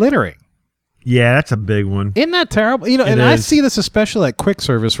is littering. Yeah, that's a big one. Isn't that terrible? I see this especially at quick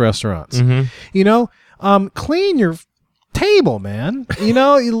service restaurants. Mm-hmm. Clean your table, man. I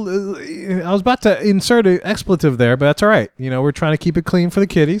was about to insert an expletive there, but that's all right. We're trying to keep it clean for the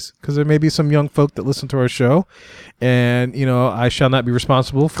kiddies because there may be some young folk that listen to our show, and I shall not be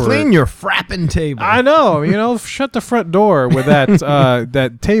responsible for clean your frapping table. I know. Shut the front door with that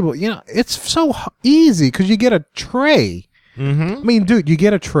that table. It's so easy because you get a tray. Mm-hmm. I mean, dude, you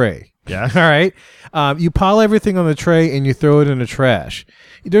get a tray. Yeah. All right. You pile everything on the tray and you throw it in the trash.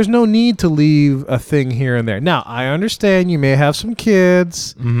 There's no need to leave a thing here and there. Now, I understand you may have some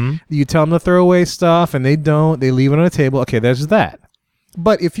kids. Mm-hmm. You tell them to throw away stuff and they don't. They leave it on the table. Okay, there's that.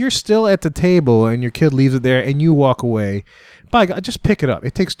 But if you're still at the table and your kid leaves it there and you walk away, by God, just pick it up.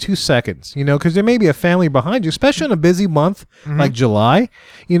 It takes 2 seconds, because there may be a family behind you, especially in a busy month like July,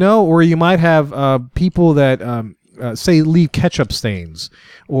 or you might have people that say leave ketchup stains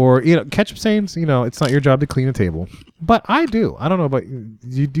or ketchup stains. It's not your job to clean a table, but I do. I don't know about you.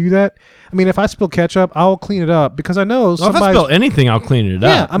 Do you do that? I mean, if I spill ketchup, I'll clean it up because I know if I spill anything, I'll clean it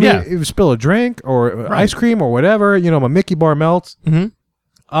up. Yeah, I mean, if you spill a drink or ice cream or whatever, my Mickey bar melts. Mm-hmm.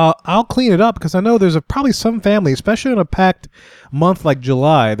 I'll clean it up because I know there's probably some family, especially in a packed month like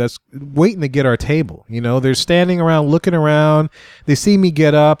July, that's waiting to get our table. They're standing around, looking around. They see me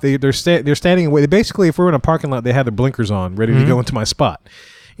get up. They're standing away. Basically, if we're in a parking lot, they have their blinkers on, ready to go into my spot.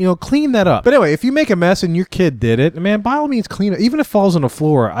 Clean that up. But anyway, if you make a mess and your kid did it, man, by all means, clean it. Even if it falls on the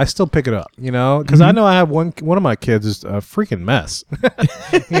floor, I still pick it up, because I know I have one of my kids is a freaking mess.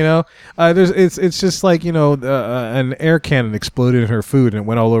 It's just like, an air cannon exploded in her food and it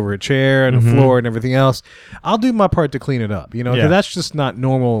went all over her chair and the floor and everything else. I'll do my part to clean it up, because that's just not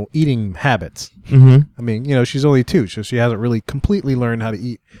normal eating habits. Mm-hmm. I mean, she's only 2, so she hasn't really completely learned how to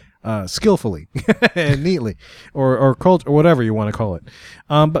eat skillfully and neatly or culture or whatever you want to call it.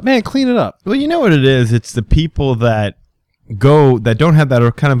 But man, clean it up. Well, you know what it is? It's the people that don't have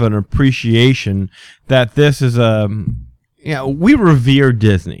that kind of an appreciation that this is we revere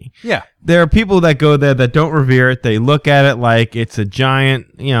Disney. Yeah. There are people that go there that don't revere it. They look at it like it's a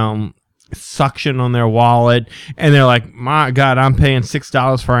giant, suction on their wallet, and they're like, my God, I'm paying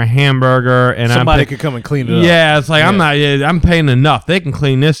 $6 for a hamburger, and somebody could come and clean it up. Yeah, it's like, I'm paying enough. They can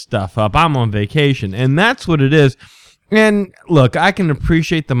clean this stuff up. I'm on vacation. And that's what it is. And look, I can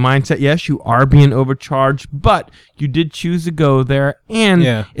appreciate the mindset. Yes, you are being overcharged, but you did choose to go there,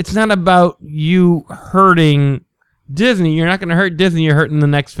 and it's not about you hurting Disney. You're not going to hurt Disney. You're hurting the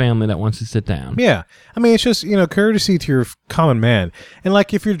next family that wants to sit down. Yeah. I mean, it's just, courtesy to your common man. And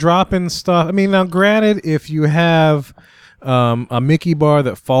like if you're dropping stuff, I mean, now granted, if you have a Mickey bar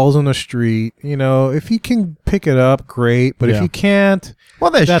that falls on the street, if you can pick it up, great. But if you can't,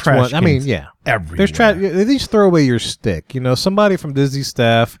 well, that's trash. I mean, everywhere. There's trash. At least throw away your stick. Somebody from Disney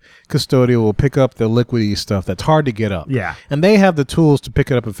staff, custodial will pick up the liquidy stuff that's hard to get up. Yeah. And they have the tools to pick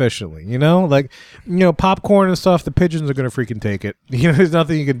it up efficiently. Popcorn and stuff, the pigeons are going to freaking take it. There's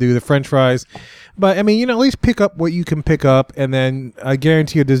nothing you can do. The French fries. But, I mean, at least pick up what you can pick up, and then I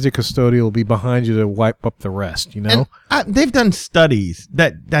guarantee a Disney custodial will be behind you to wipe up the rest, And, they've done studies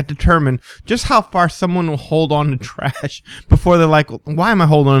that determine just how far someone will hold hold on to trash before they're like, why am I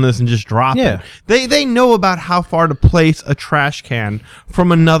holding on to this and just drop it? They know about how far to place a trash can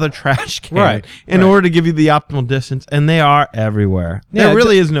from another trash can in order to give you the optimal distance, and they are everywhere. There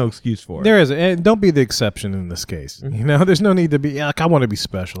really is no excuse for it. There is, and don't be the exception in this case. You know, there's no need to be like, I want to be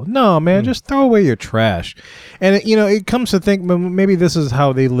special. No, man, just throw away your trash. And you know, it comes to think maybe this is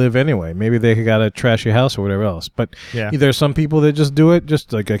how they live anyway. Maybe they got a trashy house or whatever else. But there's some people that just do it,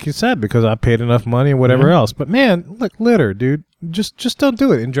 just like you said, because I paid enough money and whatever else. But man, look, litter, dude, just don't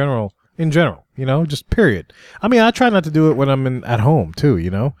do it in general. You know, just period. I mean, I try not to do it when I'm at home too. You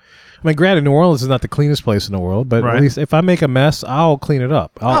know, I mean, granted, New Orleans is not the cleanest place in the world, but at least if I make a mess, I'll clean it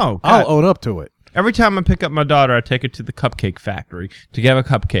up. I'll own up to it. Every time I pick up my daughter, I take her to the cupcake factory to get a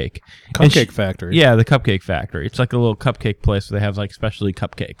cupcake. Factory? Yeah, the cupcake factory. It's like a little cupcake place where they have like specialty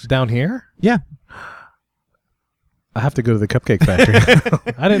cupcakes. Down here? Yeah. I have to go to the cupcake factory.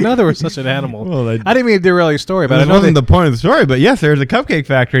 I didn't know there was such an animal. Well, I didn't mean to derail your story, but that wasn't the point of the story. But yes, there's a cupcake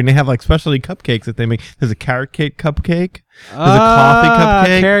factory, and they have like specialty cupcakes that they make. There's a carrot cake cupcake. There's a coffee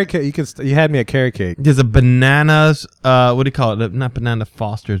cupcake. Carrot cake. You had me a carrot cake. There's a bananas. What do you call it? Not banana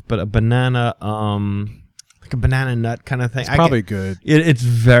Fosters, but a banana. Like a banana nut kind of thing. It's probably good. It's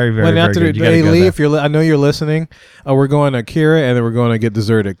very, very, very good. Hey, Lee, if I know you're listening, we're going to Kira, and then we're going to get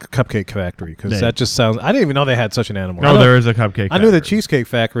dessert at Cupcake Factory, because that just sounds... I didn't even know they had such an animal. No, there is a Cupcake Factory. I knew the Cheesecake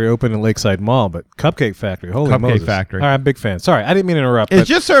Factory opened in Lakeside Mall, but Cupcake Factory, holy Moses. Cupcake Factory. All right, I'm a big fan. Sorry, I didn't mean to interrupt. It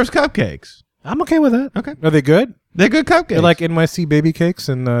just serves cupcakes. I'm okay with that. Okay. Are they good? They're good cupcakes. They're like NYC baby cakes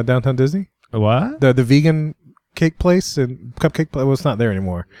in downtown Disney? What? The vegan... cake place and cupcake place. Well, it's not there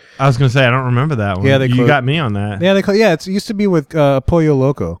anymore. I was gonna say I don't remember that one. Yeah, you got me on that. Yeah, it used to be with Pollo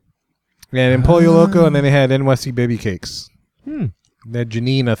Loco, and in Pollo Loco, and then they had NYC baby cakes. That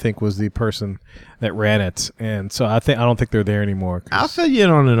Janine, I think, was the person that ran it, and so I don't think they're there anymore. I'll fill you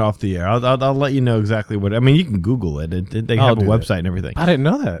in on it off the air. I'll let you know exactly what. I mean, you can Google it. They have a website and everything. I didn't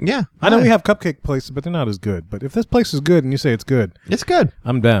know that. Yeah, I know we have cupcake places, but they're not as good. But if this place is good and you say it's good, it's good.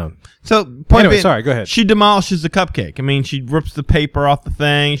 I'm down. So, sorry, go ahead. She demolishes the cupcake. I mean, she rips the paper off the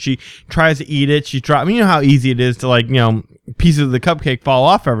thing. She tries to eat it. I mean, you know how easy it is to pieces of the cupcake fall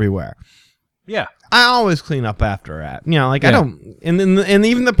off everywhere. Yeah. I always clean up after that. I don't, and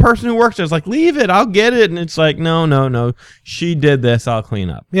even the person who works there is like, leave it, I'll get it. And it's like, no, she did this, I'll clean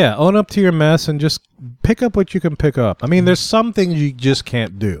up. Yeah, own up to your mess and just pick up what you can pick up. I mean, there's some things you just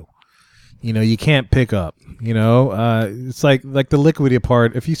can't do. You can't pick up. It's like the liquidy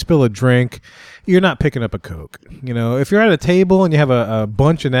part. If you spill a drink, you're not picking up a Coke. If you're at a table and you have a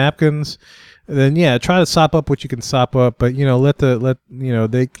bunch of napkins, then try to sop up what you can sop up, but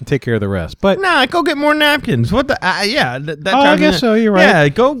they can take care of the rest. But go get more napkins. What the? I guess so. You're right. Yeah,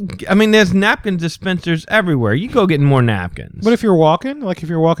 go. I mean, there's napkin dispensers everywhere. You go get more napkins. But if you're walking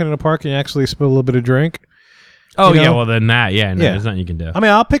in a park and you actually spill a little bit of drink. Oh well then there's nothing you can do. I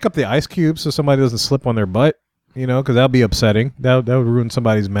mean, I'll pick up the ice cubes so somebody doesn't slip on their butt. Because that'll be upsetting. That would ruin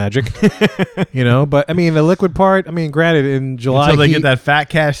somebody's magic. But I mean, the liquid part. I mean, granted, in July, until they get that fat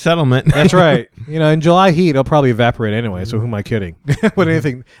cash settlement. That's right. In July heat, it'll probably evaporate anyway. So who am I kidding? With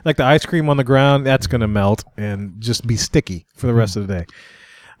anything like the ice cream on the ground, that's gonna melt and just be sticky for the rest of the day.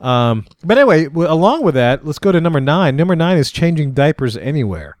 But anyway, along with that, let's go to number 9. Number 9 is changing diapers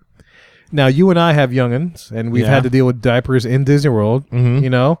anywhere. Now, you and I have youngins, and we've had to deal with diapers in Disney World.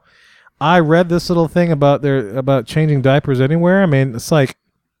 I read this little thing about changing diapers anywhere. I mean, it's like,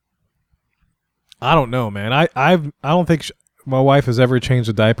 I don't know, man. I don't think my wife has ever changed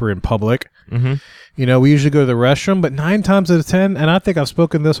a diaper in public. We usually go to the restroom, but 9 times out of 10, and I think I've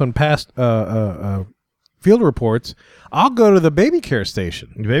spoken this on past field reports, I'll go to the baby care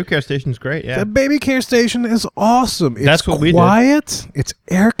station. The baby care station is great, yeah. The baby care station is awesome. That's what we did. It's quiet. It's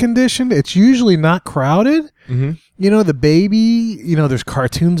air conditioned. It's usually not crowded. The baby, there's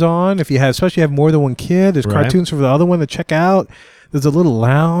cartoons on. Especially if you have more than one kid, there's cartoons for the other one to check out. There's a little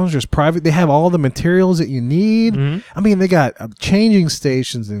lounge. There's private. They have all the materials that you need. I mean, they got changing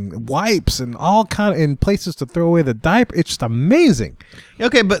stations and wipes and all and places to throw away the diaper. It's just amazing.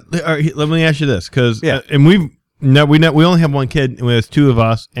 Okay, but let me ask you this, because and we only have one kid. And there's 2 of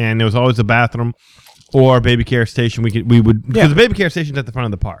us, and there was always a bathroom or a baby care station. We would because the baby care station's at the front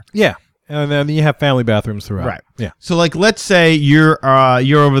of the park. Yeah. And then you have family bathrooms throughout. Right. Yeah. So let's say you're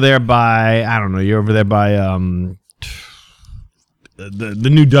over there by the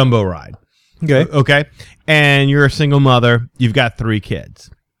new Dumbo ride. Okay. And you're a single mother. You've got 3 kids.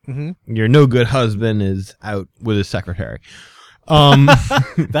 Your no good husband is out with his secretary.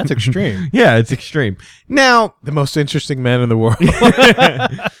 That's extreme. Yeah, it's extreme. Now, the most interesting man in the world.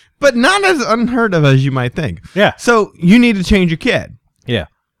 But not as unheard of as you might think. Yeah. So you need to change your kid. Yeah.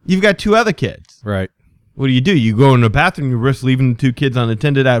 You've got 2 other kids. Right. What do? You go in the bathroom, you risk leaving the 2 kids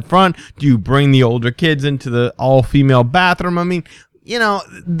unattended out front. Do you bring the older kids into the all-female bathroom? I mean,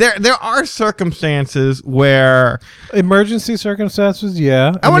 there are circumstances where... Emergency circumstances,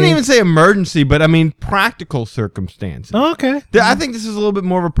 yeah. I wouldn't even say emergency, but I mean practical circumstances. Oh, okay. I think this is a little bit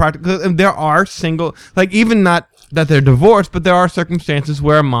more of a practical... There are single... Like, even not that they're divorced, but there are circumstances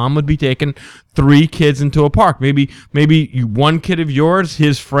where a mom would be taking 3 kids into a park. Maybe one kid of yours,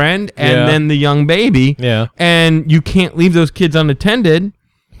 his friend, and then the young baby. Yeah. And you can't leave those kids unattended,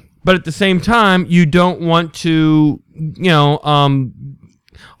 but at the same time, you don't want to,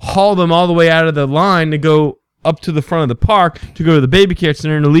 haul them all the way out of the line to go up to the front of the park to go to the baby care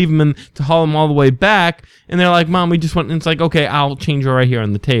center and to leave them to haul them all the way back. And they're like, Mom, we just want, and it's like, okay, I'll change her right here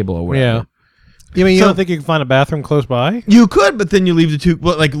on the table or whatever. Yeah. You mean you don't think you can find a bathroom close by? You could, but then you leave the 2.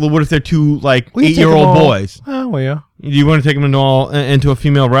 What if they're 2 8-year-old boys? Oh well, yeah. Do you want to take them into a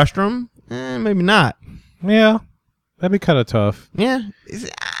female restroom? Maybe not. Yeah, that'd be kind of tough. Yeah,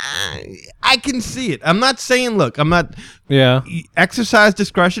 I can see it. I'm not saying. Look, I'm not. Yeah. Exercise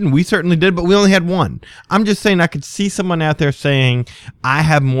discretion. We certainly did, but we only had 1. I'm just saying I could see someone out there saying, "I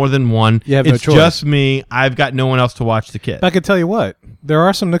have more than 1. You have it's no choice. Just me. I've got no one else to watch the kid." I can tell you what. There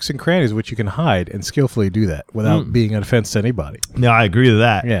are some nooks and crannies which you can hide and skillfully do that without being an offense to anybody. No, I agree with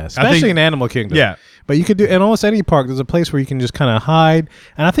that. Yeah, especially in Animal Kingdom. Yeah. But you could do, in almost any park, there's a place where you can just kind of hide.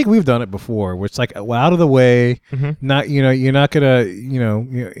 And I think we've done it before, where it's like out of the way. Not, you're not gonna,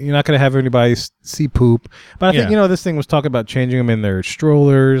 you're not gonna have anybody see poop. But I think, this thing was talking about changing them in their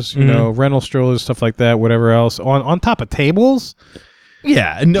strollers, rental strollers, stuff like that, whatever else, on top of tables.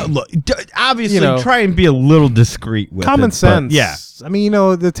 Yeah, no. Look, obviously, try and be a little discreet with common sense. Yeah, I mean,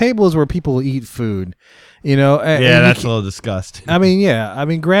 the table is where people eat food. That's a little disgusting. I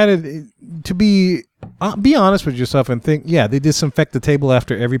mean, granted, to be honest with yourself and think, they disinfect the table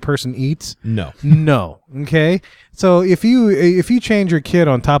after every person eats. No. Okay, so if you change your kid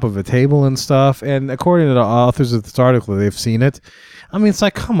on top of a table and stuff, and according to the authors of this article, they've seen it. I mean, it's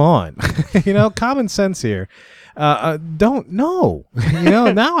like, come on, common sense here. Don't know.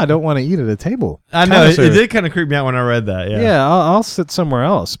 Now I don't want to eat at a table. I know it did kind of creep me out when I read that. Yeah, I'll sit somewhere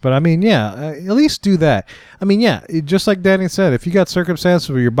else. But I mean, at least do that. I mean, just like Danny said, if you got circumstances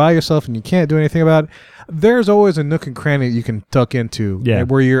where you're by yourself and you can't do anything about it, there's always a nook and cranny that you can tuck into. Yeah,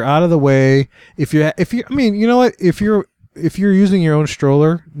 where you're out of the way. If you, I mean, you know what? If you're using your own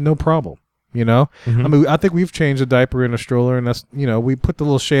stroller, no problem. I mean, I think we've changed a diaper in a stroller, and that's, we put the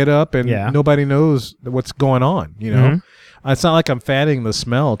little shade up, and nobody knows what's going on. It's not like I'm fanning the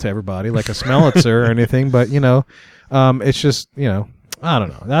smell to everybody like a smellitzer or anything, but it's just I don't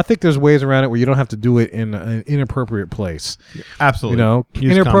know. I think there's ways around it where you don't have to do it in an inappropriate place. Absolutely,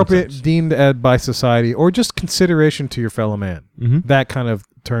 inappropriate deemed by society, or just consideration to your fellow man. That kind of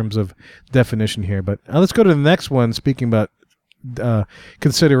terms of definition here. But let's go to the next one. Speaking about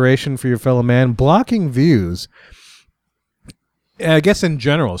consideration for your fellow man, blocking views. I guess in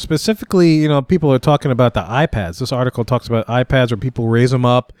general, specifically, people are talking about the iPads. This article talks about iPads where people raise them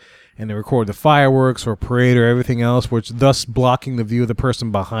up and they record the fireworks or parade or everything else, which thus blocking the view of the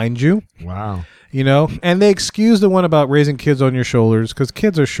person behind you. Wow. And they excuse the one about raising kids on your shoulders because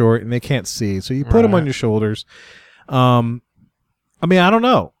kids are short and they can't see. So you put them on your shoulders. I mean, I don't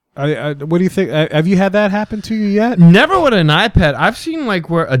know. What do you think? Have you had that happen to you yet? Never with an iPad. I've seen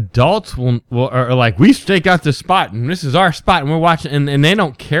where adults will are like, we stake out this spot and this is our spot and we're watching, and they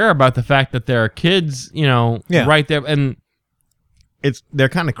don't care about the fact that there are kids, right there, and they're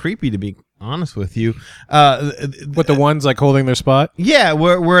kind of creepy, to be honest with you. With the ones like holding their spot? Yeah,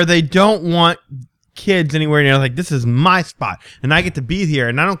 where they don't want kids anywhere near, like, this is my spot and I get to be here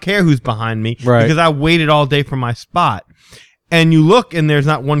and I don't care who's behind me because I waited all day for my spot. And you look, and there's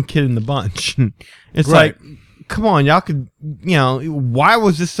not one kid in the bunch. It's like, come on, y'all could, why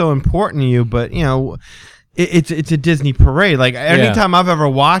was this so important to you? But, it's a Disney parade. Like, anytime I've ever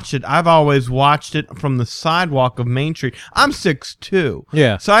watched it, I've always watched it from the sidewalk of Main Street. I'm 6'2".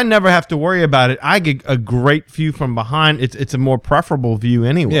 Yeah. So I never have to worry about it. I get a great view from behind. It's a more preferable view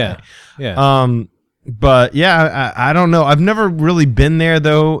anyway. Yeah. Yeah. But I don't know. I've never really been there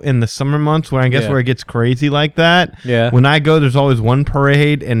though in the summer months where where it gets crazy like that. Yeah. When I go, there's always one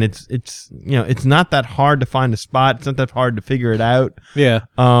parade, and it's it's not that hard to find a spot. It's not that hard to figure it out. Yeah.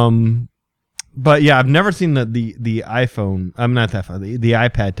 But yeah, I've never seen the iPhone. I'm not that far. The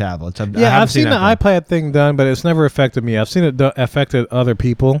iPad tablets. I've seen the iPad thing done, but it's never affected me. I've seen it affected other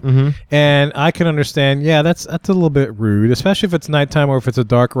people, and I can understand. Yeah, that's a little bit rude, especially if it's nighttime or if it's a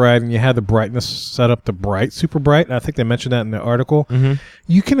dark ride and you have the brightness set up to super bright. I think they mentioned that in the article.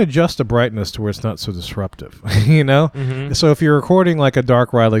 You can adjust the brightness to where it's not so disruptive. You know, so if you're recording like a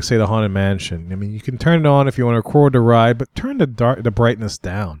dark ride, like say the Haunted Mansion, I mean, you can turn it on if you want to record the ride, but turn the brightness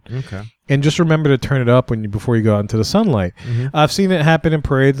down. Okay. And just remember to turn it up before you go out into the sunlight. I've seen it happen in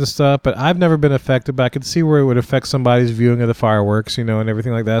parades and stuff, but I've never been affected. But I could see where it would affect somebody's viewing of the fireworks, you know, and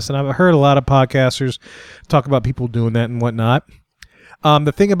everything like that. And I've heard a lot of podcasters talk about people doing that and whatnot.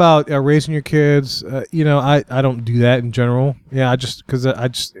 The thing about raising your kids, you know, I don't do that in general. Yeah,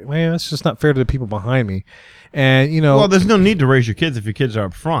 man, that's just not fair to the people behind me. And, you know, well, there's no need to raise your kids if your kids are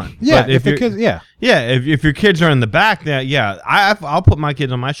up front. Yeah, if your kids, if your kids are in the back, I'll put my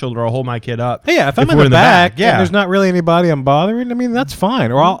kids on my shoulder. I'll hold my kid up. Yeah, if I'm in the back, and there's not really anybody I'm bothering, I mean, that's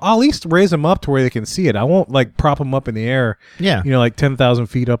fine. Or I'll at least raise them up to where they can see it. I won't like prop them up in the air. Yeah, you know, like 10,000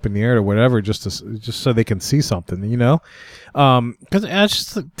 feet up in the air or whatever, just so they can see something. You know, because I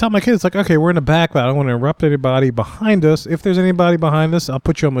just tell my kids like, okay, we're in the back, but I don't want to interrupt anybody behind us. If there's anybody behind us, I'll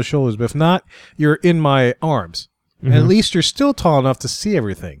put you on my shoulders. But if not, you're in my arms. At least you're still tall enough to see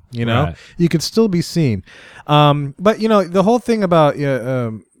everything, you know? Right. You could still be seen. But, you know, the whole thing about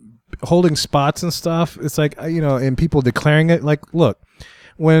holding spots and stuff, it's like, you know, and people declaring it. Like, look,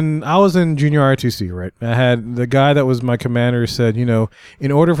 when I was in junior ROTC, right, I had the guy that was my commander said, you know,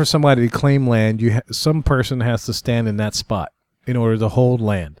 in order for somebody to claim land, some person has to stand in that spot in order to hold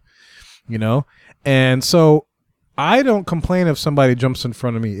land, you know? And so I don't complain if somebody jumps in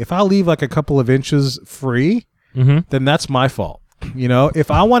front of me. If I leave like a couple of inches free, then that's my fault. You know, if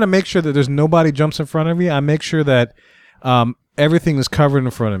I want to make sure that there's nobody jumps in front of me, I make sure that everything is covered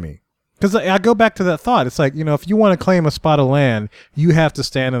in front of me. Because I go back to that thought. It's like, you know, if you want to claim a spot of land, you have to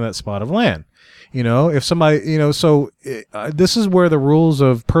stand in that spot of land. You know, if somebody, you know, so this is where the rules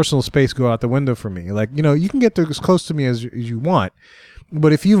of personal space go out the window for me. Like, you know, you can get as close to me as you want,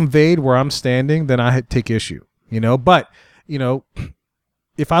 but if you invade where I'm standing, then I take issue. You know, but, you know,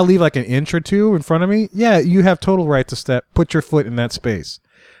 if I leave like an inch or two in front of me, yeah, you have total right to put your foot in that space.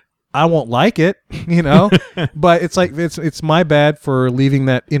 I won't like it, you know, but it's like, it's my bad for leaving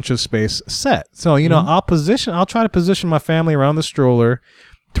that inch of space set. So, you know, I'll try to position my family around the stroller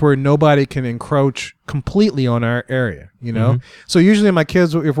to where nobody can encroach completely on our area, you know? So usually my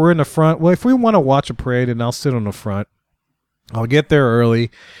kids, if we're in the front, well, if we want to watch a parade, and I'll sit on the front, I'll get there early,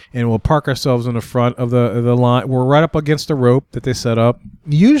 and we'll park ourselves in the front of the line. We're right up against the rope that they set up.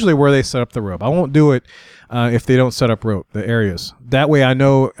 Usually where they set up the rope. I won't do it if they don't set up rope, the areas. That way I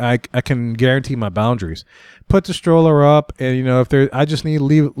know I can guarantee my boundaries. Put the stroller up, and, you know, I just need to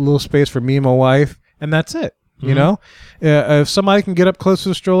leave a little space for me and my wife, and that's it. You know, if somebody can get up close to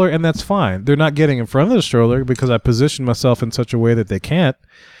the stroller, and that's fine. They're not getting in front of the stroller because I positioned myself in such a way that they can't.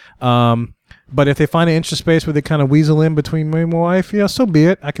 But if they find an inch of space where they kind of weasel in between me and my wife, yeah, so be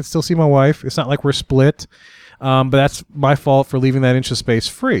it. I can still see my wife. It's not like we're split. But that's my fault for leaving that inch of space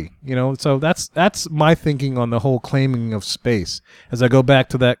free. You know, so that's my thinking on the whole claiming of space. As I go back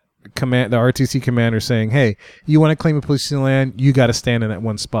to that the RTC commander saying, hey, you want to claim a police land, you got to stand in that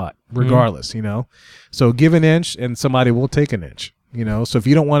one spot, regardless, you know. So give an inch, and somebody will take an inch, you know. So if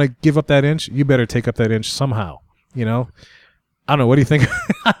you don't want to give up that inch, you better take up that inch somehow, you know. I don't know. What do you think?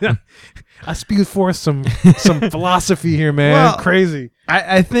 I spewed forth some philosophy here, man. Well, crazy.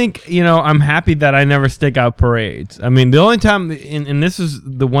 I think, you know, I'm happy that I never stake out parades. I mean, the only time, and this is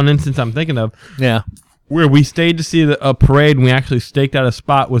the one instance I'm thinking of, where we stayed to see a parade and we actually staked out a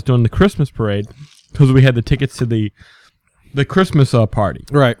spot was during the Christmas parade because we had the tickets to the Christmas party.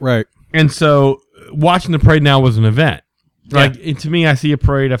 Right. And so watching the parade now was an event. Like, to me, I see a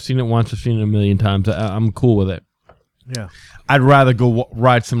parade. I've seen it once. I've seen it a million times. I'm cool with it. Yeah, I'd rather go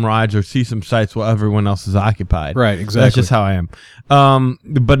ride some rides or see some sights while everyone else is occupied. Right, exactly. That's just how I am.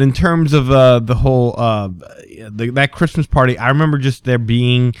 But in terms of the whole that Christmas party, I remember just there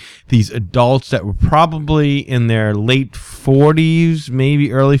being these adults that were probably in their late 40s,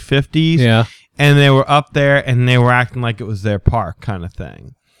 maybe early 50s. Yeah, and they were up there and they were acting like it was their park kind of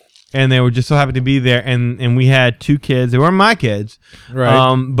thing. And they were just so happy to be there. And we had two kids. They weren't my kids,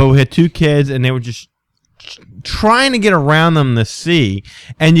 right? But we had two kids, and they were just trying to get around them to see,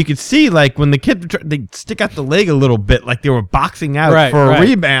 and you could see like when the kid they stick out the leg a little bit, like they were boxing out for a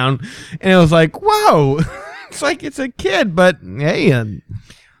rebound, and it was like, whoa. It's like it's a kid, but hey,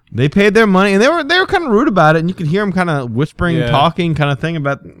 They paid their money, and they were kind of rude about it, and you could hear them kind of whispering, talking, kind of thing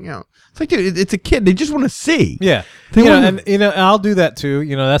about, it's like, dude, it's a kid. They just want to see. Yeah, and I'll do that too.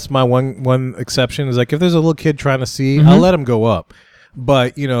 That's my one exception is like if there's a little kid trying to see, I'll let him go up.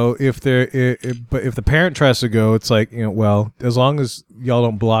 But if the parent tries to go, it's like well, as long as y'all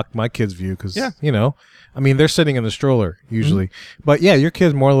don't block my kid's view, because I mean they're sitting in the stroller usually. But yeah, your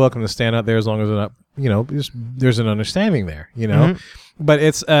kid's more than welcome to stand out there as long as they're not there's an understanding there. But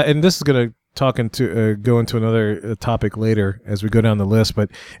it's and this is gonna go into another topic later as we go down the list. But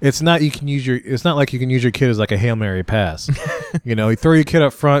it's not it's not like you can use your kid as like a Hail Mary pass. You throw your kid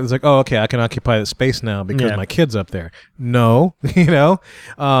up front. It's like, oh, okay, I can occupy the space now because my kid's up there. No,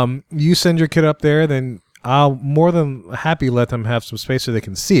 you send your kid up there, then I'll more than happy let them have some space so they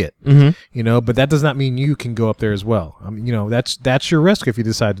can see it. But that does not mean you can go up there as well. That's your risk if you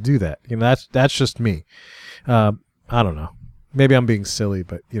decide to do that. That's just me. I don't know. Maybe I'm being silly,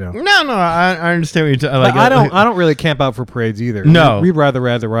 but No, I understand what you're talking. Like, I don't really camp out for parades either. No, we'd rather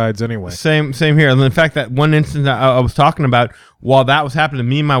ride the rides anyway. Same here. And in fact, that one instance I was talking about, while that was happening,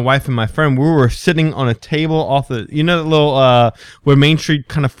 me and my wife and my friend, we were sitting on a table off the, the little where Main Street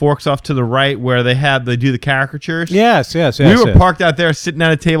kind of forks off to the right, where they do the caricatures. Yes. We were parked out there, sitting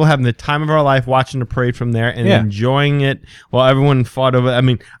at a table, having the time of our life, watching the parade from there, and enjoying it while everyone fought over. I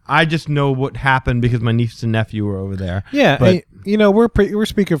mean, I just know what happened because my niece and nephew were over there. Yeah, but we're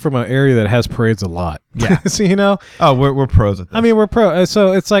speaking from an area that has parades a lot. Yeah, so Oh, we're pros at this. I mean, we're pro.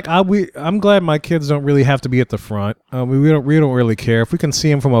 So it's like I'm glad my kids don't really have to be at the front. We don't really care if we can see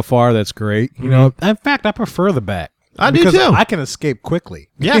them from afar. That's great. In fact, I prefer the back. I do too. I can escape quickly.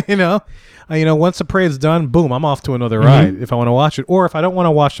 Yeah. Once the parade's done, boom, I'm off to another ride if I want to watch it, or if I don't want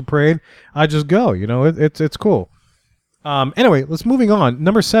to watch the parade, I just go. It's cool. Anyway, let's moving on.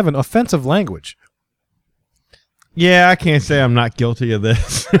 Number 7, offensive language. Yeah, I can't say I'm not guilty of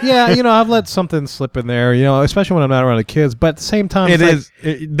this. Yeah, I've let something slip in there, especially when I'm not around the kids. But at the same time,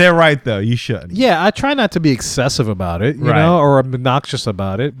 they're right, though. You should. Yeah, I try not to be excessive about it, or obnoxious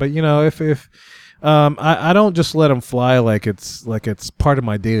about it. But, if I don't just let them fly like it's part of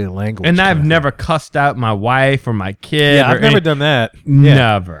my daily language. And I've never cussed out my wife or my kid. Yeah, I've never done that.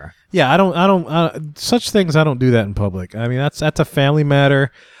 Never. Yeah, I don't such things. I don't do that in public. I mean, that's a family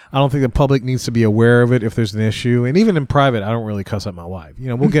matter. I don't think the public needs to be aware of it if there's an issue. And even in private, I don't really cuss at my wife.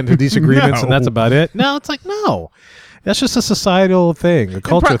 We'll get into disagreements and that's about it. No, it's like, no. That's just a societal thing, a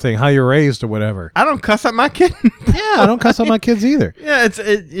culture thing, how you're raised or whatever. I don't cuss at my kid. Yeah, I don't cuss at my kids either. Yeah,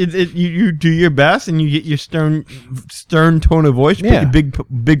 you do your best and you get your stern tone of voice, put your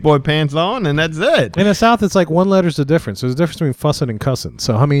big boy pants on, and that's it. In the South, it's like one letter's the difference. There's a difference between fussing and cussing.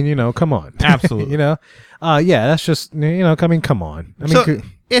 So, I mean, come on. Absolutely. That's just, I mean, come on. I mean,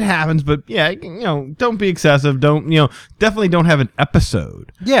 it happens, but don't be excessive. Definitely don't have an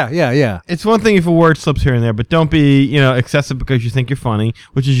episode. Yeah. It's one thing if a word slips here and there, but don't be, excessive because you think you're funny,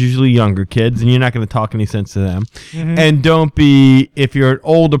 which is usually younger kids, and you're not going to talk any sense to them. And don't be, if you're an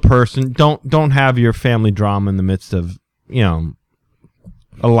older person, don't have your family drama in the midst of,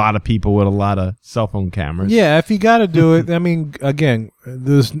 a lot of people with a lot of cell phone cameras. Yeah, if you got to do it, I mean, again,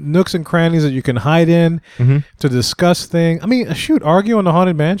 there's nooks and crannies that you can hide in to discuss things. I mean, shoot, argue in the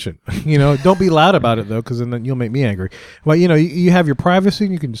Haunted Mansion. Don't be loud about it, though, because then you'll make me angry. But, you have your privacy,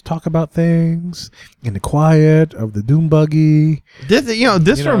 and you can just talk about things in the quiet of the doom buggy.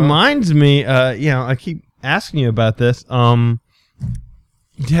 This reminds me, I keep asking you about this. Have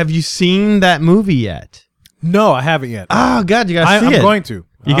you seen that movie yet? No, I haven't yet. Oh, God, you got to see it. I'm going to.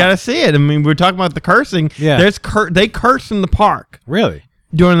 You got to see it. I mean, we're talking about the cursing. Yeah. They curse in the park. Really?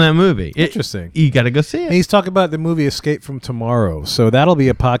 During that movie. Interesting. You got to go see it. And he's talking about the movie Escape from Tomorrow. So that'll be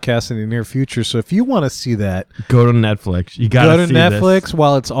a podcast in the near future. So if you want to see that, go to Netflix. You got to see Netflix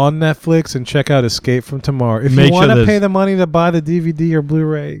while it's on Netflix and check out Escape from Tomorrow. If you want to pay the money to buy the DVD or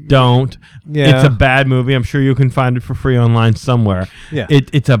Blu-ray, don't. Yeah. It's a bad movie. I'm sure you can find it for free online somewhere. Yeah.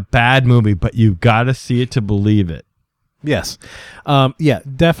 It's a bad movie, but you've got to see it to believe it. Yes.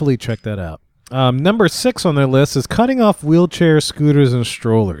 Definitely check that out. Number 6 on their list is cutting off wheelchairs, scooters, and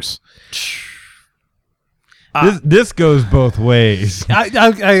strollers. This goes both ways.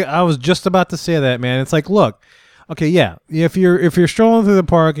 I was just about to say that, man. It's like, look, okay, yeah. If you're strolling through the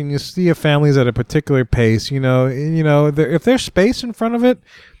park and you see a family's at a particular pace, if there's space in front of it,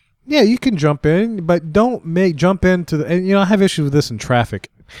 yeah, you can jump in, but don't jump into the. And I have issues with this in traffic.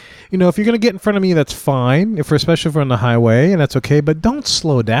 If you're gonna get in front of me, that's fine. Especially if we're on the highway, and that's okay. But don't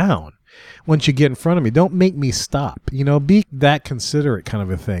slow down once you get in front of me. Don't make me stop. Be that considerate, kind of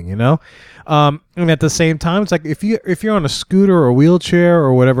a thing. And at the same time, it's like if you're on a scooter or a wheelchair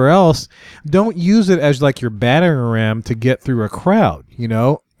or whatever else, don't use it as like your battering ram to get through a crowd.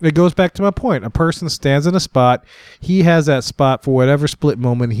 it goes back to my point. A person stands in a spot. He has that spot for whatever split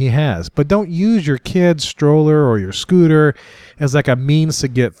moment he has. But don't use your kid's stroller or your scooter as like a means to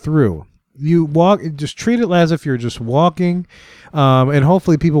get through. You walk, just treat it as if you're just walking, and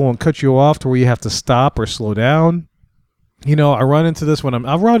hopefully people won't cut you off to where you have to stop or slow down. You know, I ran into this when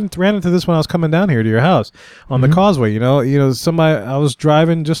I was coming down here to your house on the causeway. You know, somebody, I was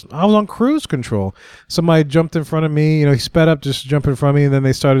on cruise control. Somebody jumped in front of me. You know, he sped up, just jumped in front of me, and then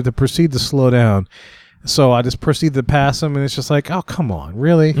they started to proceed to slow down. So I just proceeded to pass him, and it's just like, oh, come on,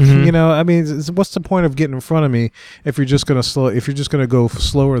 really? You know, I mean, what's the point of getting in front of me if you're just gonna go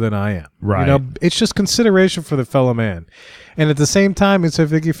slower than I am? Right. You know, it's just consideration for the fellow man, and at the same time, it's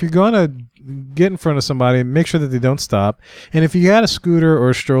if you're gonna get in front of somebody, make sure that they don't stop. And if you got a scooter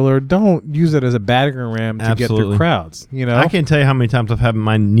or a stroller, don't use it as a battering ram to get through crowds. You know, I can't tell you how many times I've had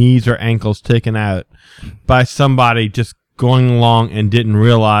my knees or ankles taken out by somebody just going along and didn't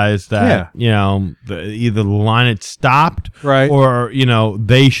realize that, you know, either the line had stopped, right, or, you know,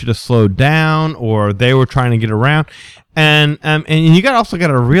 they should have slowed down, or they were trying to get around. And you also got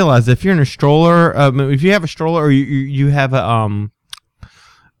to realize that if you're in a stroller, if you have a stroller, or you have a one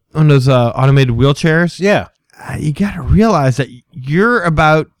of those automated wheelchairs, you got to realize that you're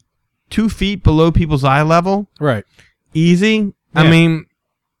about 2 feet below people's eye level, right? Easy. I mean,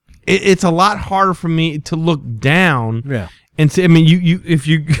 it's a lot harder for me to look down. Yeah. And see, I mean, if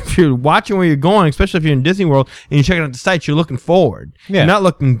you're watching where you're going, especially if you're in Disney World and you're checking out the sights, you're looking forward. Yeah. You're not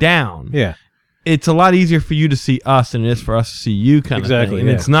looking down. Yeah. It's a lot easier for you to see us than it is for us to see you, kind of thing. And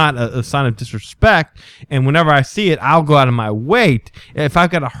it's not a sign of disrespect. And whenever I see it, I'll go out of my way. If I've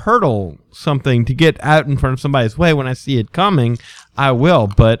got to hurdle something to get out in front of somebody's way when I see it coming, I will.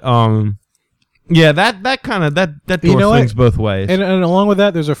 But yeah, that door swings both ways. And along with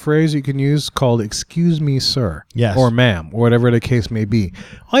that, there's a phrase you can use called "excuse me, sir," yes, or "ma'am," or whatever the case may be.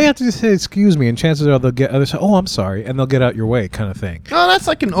 All you have to do is say "excuse me," and chances are they'll say, "Oh, I'm sorry," and they'll get out your way, kind of thing. No, that's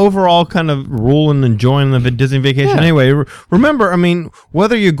like an overall kind of rule in enjoying the Disney vacation. Anyway, remember, I mean,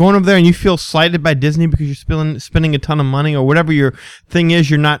 whether you're going over there and you feel slighted by Disney because you're spending a ton of money, or whatever your thing is,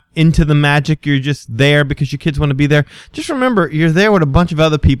 you're not into the magic, you're just there because your kids want to be there. Just remember, you're there with a bunch of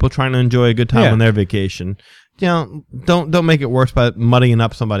other people trying to enjoy a good time on their vacation. You know, don't make it worse by muddying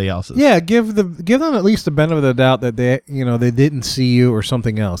up somebody else's. Yeah, give them at least the benefit of the doubt that they didn't see you or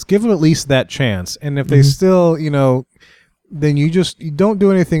something else. Give them at least that chance. And if they still, then you don't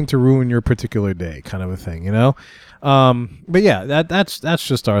do anything to ruin your particular day, kind of a thing, you know. But yeah, that's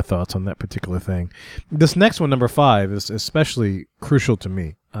just our thoughts on that particular thing. This next one, number 5, is especially crucial to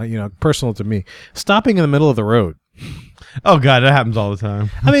me. Personal to me. Stopping in the middle of the road. Oh God, that happens all the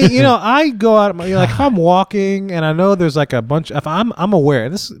time. I mean, I go out, like if I'm walking and I know there's like a bunch. If I'm aware,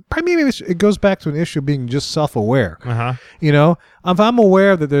 this maybe it goes back to an issue of being just self-aware. If I'm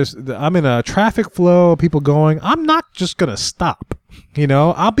aware that I'm in a traffic flow, people going, I'm not just gonna stop.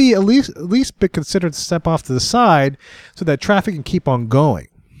 I'll be at least be considered to step off to the side so that traffic can keep on going.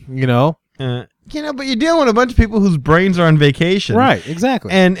 But you're dealing with a bunch of people whose brains are on vacation. Right,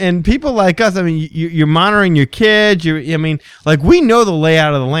 exactly. And people like us, I mean, you're monitoring your kids. We know the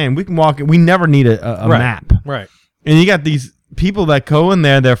layout of the land. We can walk it. We never need a map. Right. And you got these people that go in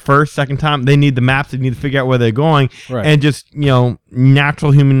there their first, second time. They need the maps. They need to figure out where they're going. Right. And just,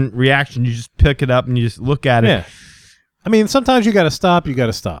 natural human reaction. You just pick it up and you just look at it. Yeah. I mean, sometimes you got to stop.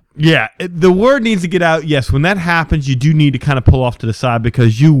 Yeah. The word needs to get out. Yes, when that happens, you do need to kind of pull off to the side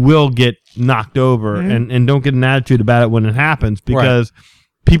because you will get knocked over, and don't get an attitude about it when it happens because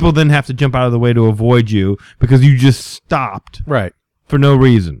people then have to jump out of the way to avoid you because you just stopped for no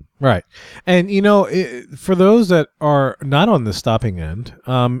reason. Right. And, for those that are not on the stopping end,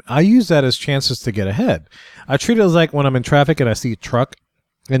 I use that as chances to get ahead. I treat it as like when I'm in traffic and I see a truck.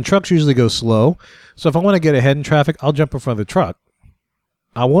 And trucks usually go slow. So if I want to get ahead in traffic, I'll jump in front of the truck.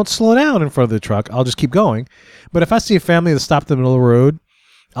 I won't slow down in front of the truck. I'll just keep going. But if I see a family that's stopped in the middle of the road,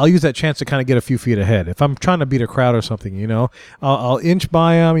 I'll use that chance to kind of get a few feet ahead. If I'm trying to beat a crowd or something, I'll inch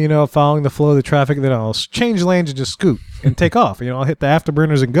by them, following the flow of the traffic. Then I'll change lanes and just scoot and take off. I'll hit the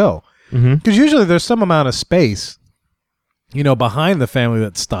afterburners and go. Because usually there's some amount of space behind the family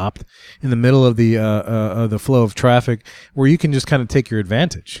that stopped in the middle of the flow of traffic where you can just kind of take your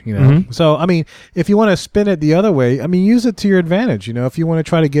advantage, So, I mean, if you want to spin it the other way, I mean, use it to your advantage, if you want to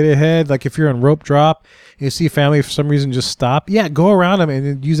try to get ahead, like if you're on rope drop, you see a family for some reason just stop, go around them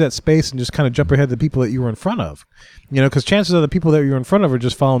and use that space and just kind of jump ahead of the people that you were in front of, because chances are the people that you're in front of are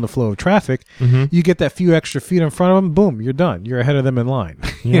just following the flow of traffic. You get that few extra feet in front of them, boom, you're done. You're ahead of them in line.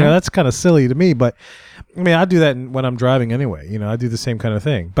 That's kind of silly to me, but I mean, I do that when I'm driving anyway. I do the same kind of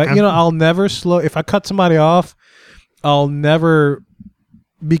thing. But, I'll never slow. If I cut somebody off, I'll never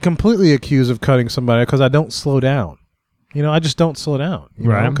be completely accused of cutting somebody because I don't slow down. I just don't slow down.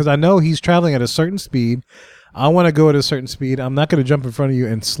 Right. Because I know he's traveling at a certain speed. I want to go at a certain speed. I'm not going to jump in front of you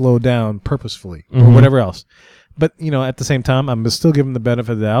and slow down purposefully or whatever else. But, at the same time, I'm still giving the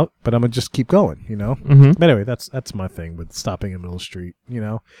benefit of the doubt, but I'm going to just keep going, But anyway, that's my thing with stopping in the middle of the street,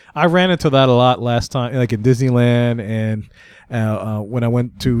 I ran into that a lot last time, like in Disneyland and when I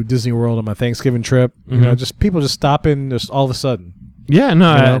went to Disney World on my Thanksgiving trip, just people just stopping just all of a sudden. Yeah,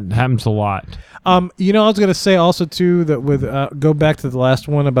 no, it happens a lot. I was going to say also, too, that with go back to the last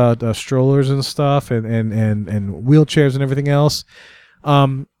one about strollers and stuff and wheelchairs and everything else.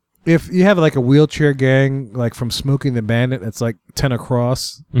 If you have like a wheelchair gang, like from Smokey the Bandit, that's like 10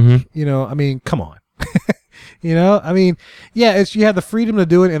 across, come on. You have the freedom to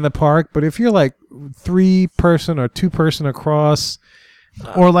do it in the park, but if you're like 3-person or 2-person across,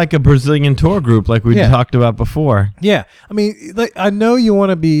 or like a Brazilian tour group, like we talked about before. Yeah, I know you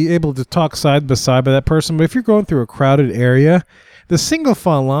want to be able to talk side by side by that person, but if you're going through a crowded area, the single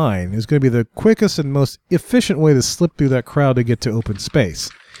file line is going to be the quickest and most efficient way to slip through that crowd to get to open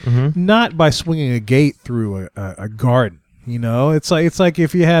space. Not by swinging a gate through a garden. It's like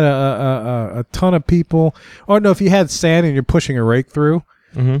if you had a ton of people, or no, if you had sand and you're pushing a rake through,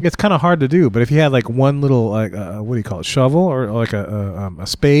 it's kind of hard to do. But if you had like one little what do you call it, shovel or like a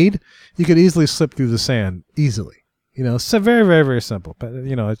spade, you could easily slip through the sand easily. So very, very, very simple. But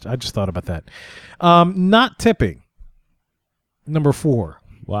I just thought about that. Not tipping. Number 4.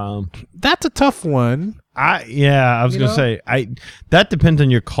 Wow, that's a tough one. I was gonna say that depends on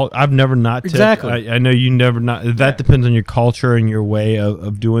your culture. I've never not tipped. Exactly. I know you never not. That depends on your culture and your way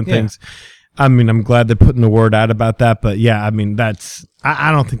of doing things. I'm glad they're putting the word out about that, but that's.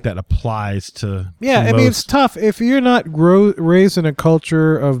 I don't think that applies to. Yeah, to it's tough if you're not raised in a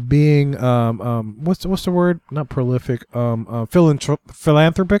culture of being what's the word? Not prolific.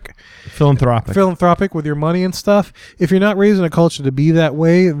 Philanthropic with your money and stuff. If you're not raised in a culture to be that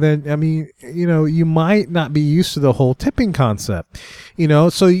way, then you might not be used to the whole tipping concept.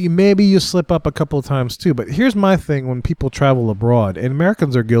 So maybe you slip up a couple of times too. But here's my thing: when people travel abroad, and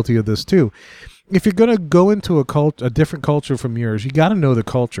Americans are guilty of this too. If you're going to go into a different culture from yours, you got to know the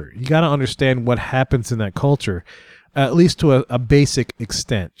culture. You got to understand what happens in that culture, at least to a basic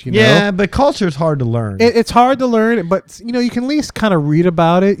extent. Yeah, but culture is hard to learn. It's hard to learn, but you can at least kind of read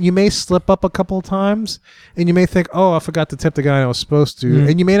about it. You may slip up a couple of times, and you may think, "Oh, I forgot to tip the guy I was supposed to,"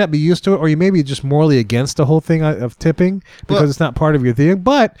 and you may not be used to it, or you may be just morally against the whole thing of tipping because it's not part of your thing.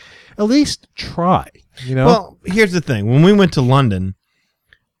 But at least try. Well, here's the thing: when we went to London.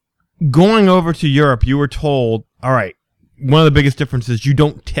 Going over to Europe, you were told, all right, one of the biggest differences, you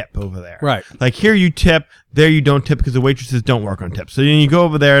don't tip over there. Right. Like here you tip, there you don't tip because the waitresses don't work on tips. So then you go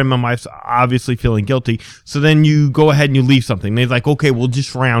over there and my wife's obviously feeling guilty. So then you go ahead and you leave something. They're like, okay, we'll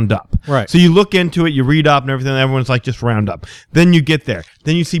just round up. Right. So you look into it, you read up and everything. And everyone's like, just round up. Then you get there.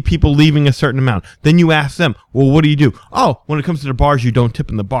 Then you see people leaving a certain amount. Then you ask them, well, what do you do? Oh, when it comes to the bars, you don't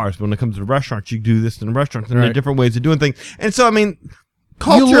tip in the bars. But when it comes to the restaurants, you do this in the restaurants. And there are different ways of doing things. And so,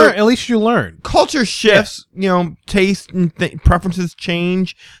 culture, at least you learn. Culture shifts, taste and preferences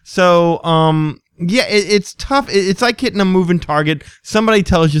change. So, it's tough. It's like hitting a moving target. Somebody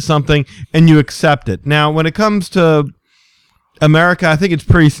tells you something and you accept it. Now, when it comes to America, I think it's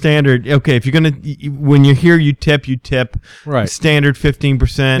pretty standard. Okay, if you're when you're here, you tip. Right. Standard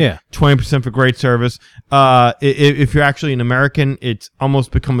 15%, 20% for great service. If you're actually an American, it's almost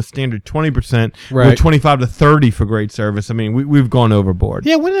become a standard 20%, with 25 to 30 for great service. We've gone overboard.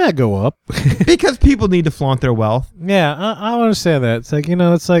 Yeah, when did that go up? Because people need to flaunt their wealth. Yeah, I understand that. It's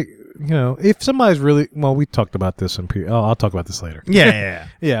like, if somebody's really, well, we talked about this I'll talk about this later. Yeah.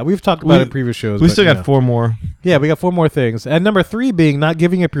 Yeah, we've talked about it in previous shows. We still got 4 more. Yeah, we got 4 more things. And number 3 being not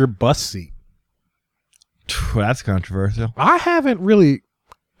giving up your bus seat. That's controversial. I haven't really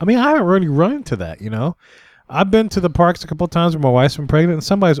run into that, I've been to the parks a couple of times where my wife's been pregnant and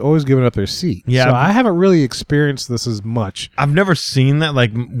somebody's always given up their seat. Yeah. So I haven't really experienced this as much. I've never seen that.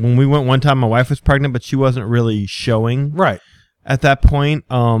 Like when we went one time, my wife was pregnant, but she wasn't really showing. Right. At that point,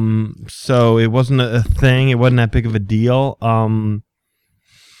 so it wasn't a thing. It wasn't that big of a deal. Have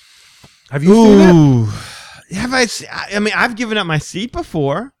you seen that? Have I? I've given up my seat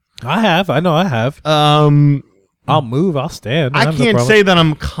before. I have. I know I have. I'll move. I'll stand. I can't say that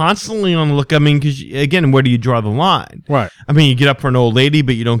I'm constantly on the look. Because again, where do you draw the line? Right. You get up for an old lady,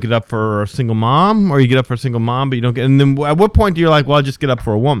 but you don't get up for a single mom, or you get up for a single mom, but you don't get. And then at what point do you like, well, I'll just get up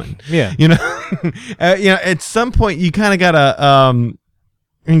for a woman? Yeah. At some point you kind of gotta.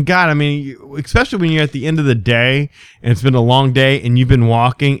 And God, I mean, especially when you're at the end of the day and it's been a long day and you've been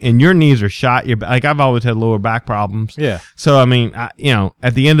walking and your knees are shot. Like I've always had lower back problems. Yeah. So I mean, at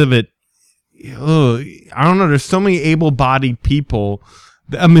the end of it, I don't know. There's so many able-bodied people.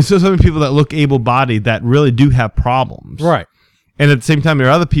 I mean, so many people that look able-bodied that really do have problems. Right. And at the same time, there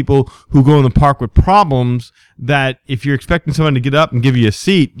are other people who go in the park with problems that if you're expecting someone to get up and give you a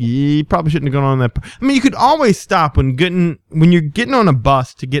seat, you probably shouldn't have gone on that. I mean, you could always stop when you're getting on a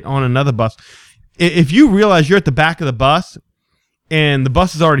bus to get on another bus. If you realize you're at the back of the bus and the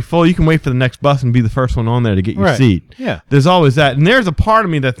bus is already full, you can wait for the next bus and be the first one on there to get your seat. Yeah. There's always that. And there's a part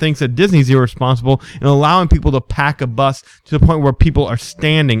of me that thinks that Disney's irresponsible in allowing people to pack a bus to the point where people are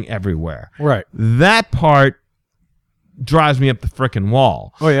standing everywhere. Right. That part drives me up the frickin'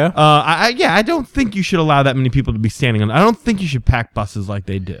 wall. Oh, yeah? I don't think you should allow that many people to be standing on. I don't think you should pack buses like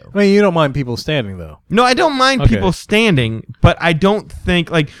they do. I mean, you don't mind people standing, though. No, I don't mind people standing, but I don't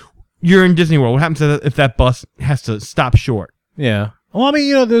think, like, you're in Disney World. What happens if that bus has to stop short? Yeah. Well, I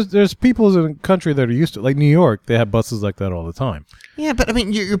mean, there's people in the country that are used to, like New York, they have buses like that all the time. Yeah, but I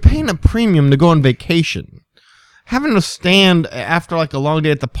mean, you're paying a premium to go on vacation. Having to stand after, like, a long day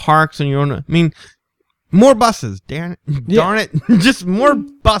at the parks and you're on, I mean... More buses, darn it. Just more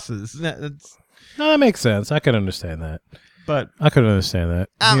buses. No, that makes sense. I can understand that. But I could understand that.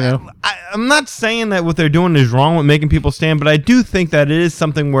 I'm not saying that what they're doing is wrong with making people stand, but I do think that it is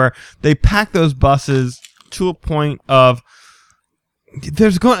something where they pack those buses to a point of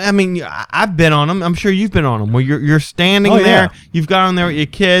I've been on them. I'm sure you've been on them where you're standing there. Yeah. You've got on there with your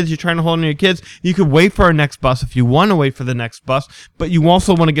kids. You're trying to hold on to your kids. You could wait for our next bus if you want to wait for the next bus, but you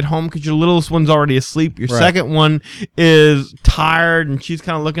also want to get home because your littlest one's already asleep. Your second one is tired and she's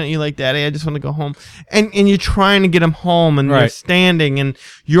kind of looking at you like, Daddy, I just want to go home. And you're trying to get them home and they're standing and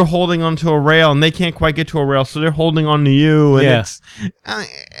you're holding onto a rail and they can't quite get to a rail, so they're holding on to you. And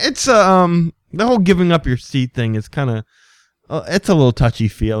it's the whole giving up your seat thing is kind of. It's a little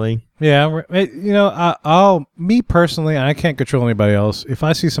touchy-feely. Yeah, me personally, I can't control anybody else. If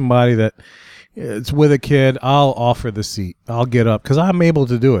I see somebody that it's with a kid, I'll offer the seat. I'll get up because I'm able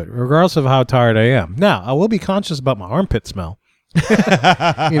to do it, regardless of how tired I am. Now, I will be conscious about my armpit smell.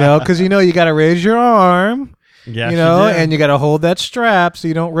 Because you got to raise your arm. Yes, and you got to hold that strap so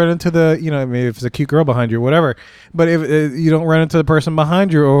you don't run into the, maybe if it's a cute girl behind you or whatever. But if you don't run into the person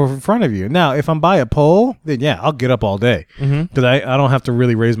behind you or in front of you. Now, if I'm by a pole, then yeah, I'll get up all day because I don't have to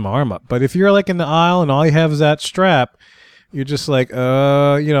really raise my arm up. But if you're like in the aisle and all you have is that strap, you're just like,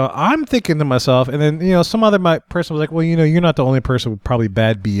 I'm thinking to myself. And then, some other person was like, well, you're not the only person with probably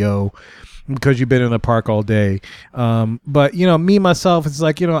bad BO. Because you've been in the park all day. But, me, myself, it's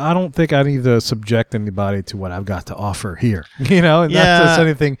like, I don't think I need to subject anybody to what I've got to offer here. And not just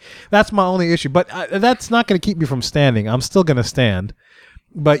anything. That's my only issue. But that's not going to keep me from standing. I'm still going to stand.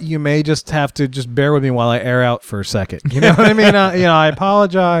 But you may just have to just bear with me while I air out for a second. You know what I mean? I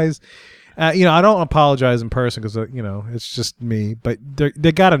apologize. I don't apologize in person because, it's just me. But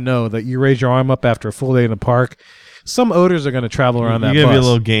they got to know that you raise your arm up after a full day in the park. Some odors are going to travel around that bus. You're going to be a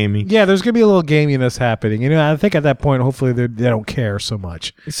little gamey. Yeah, there's going to be a little gaminess happening. I think at that point, hopefully, they don't care so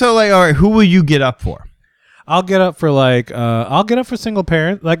much. So, all right, who will you get up for? I'll get up for, I'll get up for single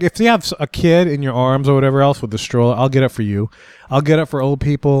parent. Like, if you have a kid in your arms or whatever else with the stroller, I'll get up for you. I'll get up for old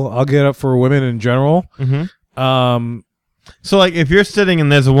people. I'll get up for women in general. Mm-hmm. So, if you're sitting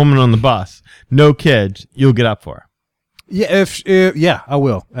and there's a woman on the bus, no kids, you'll get up for her? Yeah, yeah, I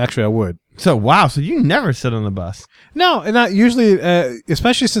will. Actually, I would. So, wow. So, you never sit on the bus? No, and not usually,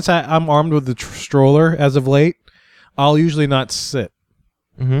 especially since I'm armed with the stroller as of late, I'll usually not sit.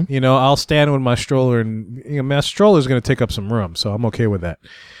 Mm-hmm. I'll stand with my stroller, and my stroller is going to take up some room, so I'm okay with that.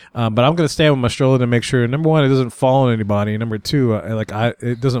 But I'm going to stand with my stroller to make sure, number one, it doesn't fall on anybody, and number two,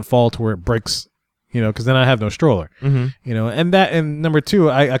 it doesn't fall to where it breaks, because then I have no stroller. Mm-hmm. And number two,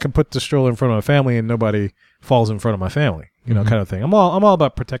 I can put the stroller in front of my family, and nobody falls in front of my family. Kind of thing. I'm all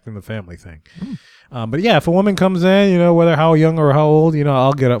about protecting the family thing. But yeah, if a woman comes in, whether how young or how old,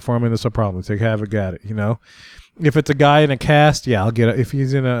 I'll get up for him and it's a problem. It's like, have a got it, If it's a guy in a cast, yeah, I'll get up. If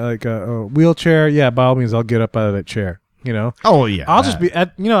he's in a wheelchair, yeah, by all means, I'll get up out of that chair, Oh, yeah. I'll just be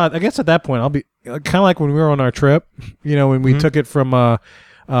at, I guess at that point, I'll be kind of like when we were on our trip, when we took it from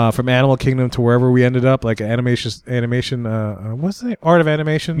Animal Kingdom to wherever we ended up, like animation, what's the Art of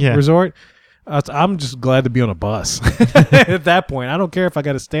Animation Resort. I'm just glad to be on a bus at that point. I don't care if I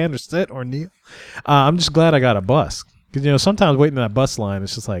got to stand or sit or kneel. I'm just glad I got a bus because sometimes waiting in that bus line,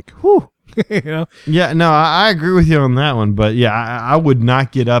 it's just like, whew. You know? Yeah, no, I agree with you on that one. But yeah, I would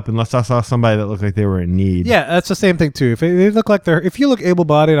not get up unless I saw somebody that looked like they were in need. Yeah, that's the same thing too. If they look like if you look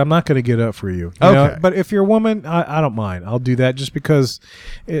able-bodied, I'm not going to get up for you. You know? But if you're a woman, I don't mind. I'll do that just because,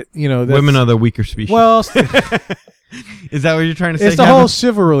 women are the weaker species. Well, is that what you're trying to say? It's the whole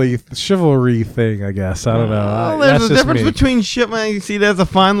chivalry thing, I guess. I don't know. Well, there's a difference between chivalry. You see, there's a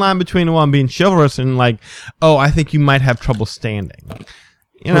fine line between one being chivalrous and like, oh, I think you might have trouble standing.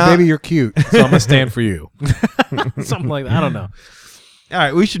 Maybe you're cute, so I'm gonna stand for you. Something like that. I don't know. All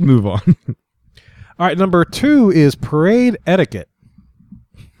right, we should move on. All right, number 2 is parade etiquette.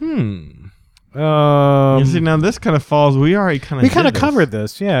 You see, now this kind of falls. We kind of covered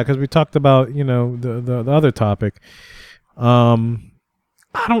this, yeah, because we talked about the other topic.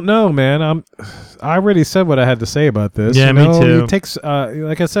 I don't know, man. I already said what I had to say about this. Yeah, me too. It takes,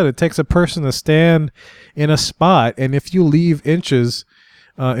 like I said, it takes a person to stand in a spot, and if you leave inches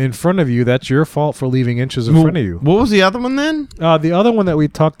in front of you, that's your fault for leaving inches in front of you. What was the other one then? The other one that we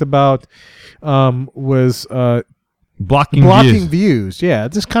talked about was blocking views. Yeah,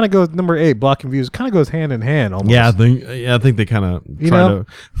 this kind of goes number 8. Blocking views kind of goes hand in hand almost. Yeah, I think they kind of try to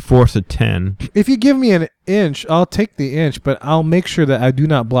force a 10. If you give me an inch, I'll take the inch, but I'll make sure that I do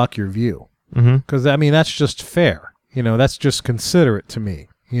not block your view. Because that's just fair. That's just considerate to me.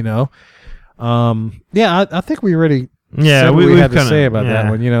 I think we already. Yeah, we had to say about that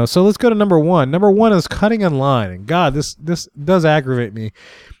one, So let's go to number 1. Number 1 is cutting in line. And God, this does aggravate me,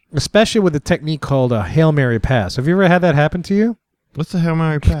 especially with the technique called a Hail Mary pass. Have you ever had that happen to you? What's the Hail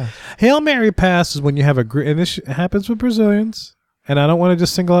Mary pass? Hail Mary pass is when you have and this happens with Brazilians, and I don't want to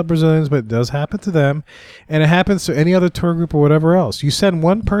just single out Brazilians, but it does happen to them, and it happens to any other tour group or whatever else. You send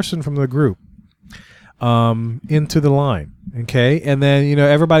one person from the group into the line, okay? And then,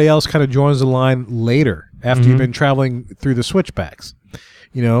 everybody else kind of joins the line later after you've been traveling through the switchbacks.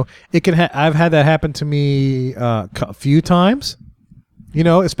 It can I've had that happen to me a few times,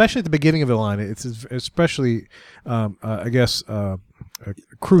 especially at the beginning of the line. It's especially,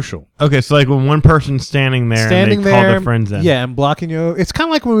 crucial. Okay, so like when one person's standing there and they call their friends in. Yeah, and blocking you. It's kind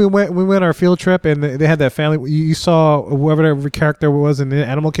of like when we went on our field trip and they had that family. You saw whoever character was in the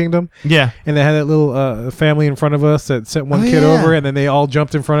Animal Kingdom. Yeah. And they had that little family in front of us that sent one kid over, and then they all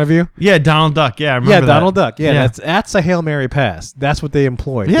jumped in front of you. Yeah, Donald Duck. Yeah, I remember that. Donald Duck. Yeah, that's a Hail Mary pass. That's what they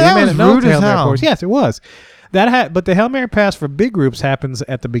employed. Yeah, that was rude as hell. Yes, it was. But the Hail Mary pass for big groups happens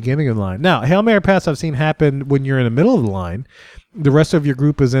at the beginning of the line. Now, Hail Mary pass I've seen happen when you're in the middle of the line. The rest of your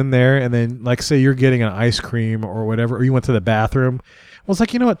group is in there, and then, like, say you're getting an ice cream or whatever, or you went to the bathroom. Well, it's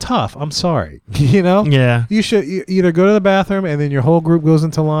like, tough. I'm sorry. Yeah. You should either go to the bathroom and then your whole group goes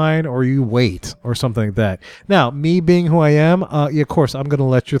into line, or you wait or something like that. Now, me being who I am, of course, I'm going to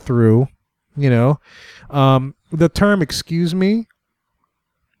let you through. The term "excuse me"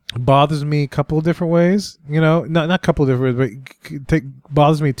 bothers me a couple of different ways. Not a couple of different ways, but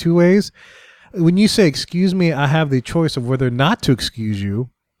bothers me 2 ways. When you say "excuse me," I have the choice of whether not to excuse you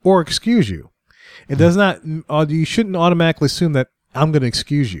or excuse you. It does not. You shouldn't automatically assume that I'm going to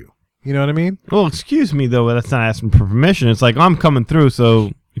excuse you. You know what I mean? Well, excuse me though, but that's not asking for permission. It's like, I'm coming through,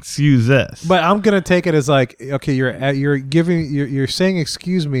 so excuse this. But I'm going to take it as like, okay, you're saying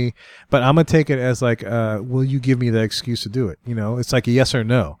excuse me, but I'm going to take it as like, will you give me the excuse to do it? It's like a yes or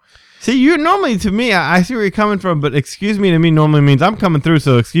no. See, you're normally, to me, I see where you're coming from, but excuse me to me normally means I'm coming through,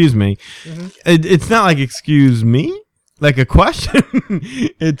 so excuse me. It's not like excuse me, like a question.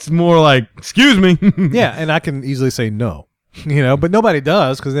 It's more like, excuse me. Yeah, and I can easily say no, but nobody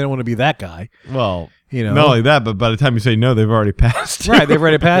does because they don't want to be that guy. Well, not only that, but by the time you say no, they've already passed. Right, they've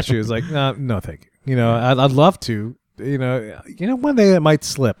already passed you. It's like, no, thank you. I'd love to. One day it might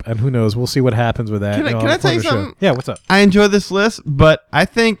slip, and who knows? We'll see what happens with that. Can I tell you something? Yeah, what's up? I enjoy this list, but I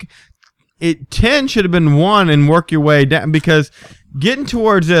think 10 should have been 1 and work your way down, because getting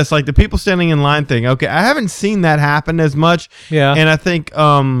towards this, like the people standing in line thing, okay, I haven't seen that happen as much. Yeah. And I think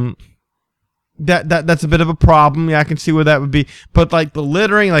that's a bit of a problem. Yeah, I can see where that would be. But like the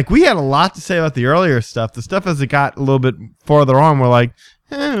littering, like we had a lot to say about the earlier stuff. The stuff as it got a little bit farther on, we're like,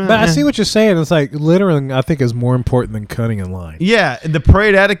 But I see what you're saying. It's like littering, I think, is more important than cutting in line. Yeah, the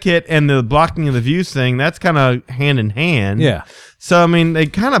parade etiquette and the blocking of the views thing, that's kind of hand in hand. Yeah. So, I mean, they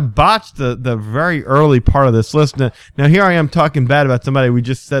kind of botched the very early part of this list. Now, here I am talking bad about somebody we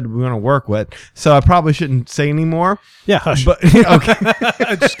just said we're going to work with, so I probably shouldn't say any more. Yeah, hush. But, okay.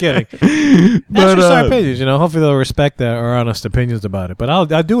 Just kidding. That's just our opinions, Hopefully they'll respect that, our honest opinions about it. But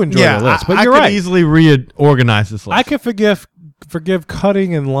I do enjoy the list. But you're right. I could easily reorganize this list. I could forgive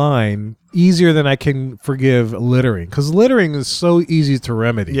cutting in line easier than I can forgive littering, because littering is so easy to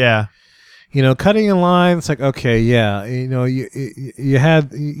remedy. Yeah. You know, cutting in line, it's like, okay, yeah, you know, you had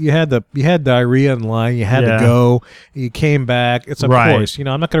diarrhea in line, you had to go, you came back. It's of course, you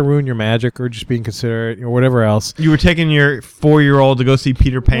know, I'm not going to ruin your magic or just being considerate or whatever else. You were taking your 4-year-old to go see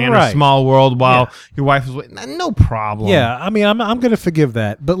Peter Pan or Small World while your wife was waiting. No problem. Yeah, I mean, I'm going to forgive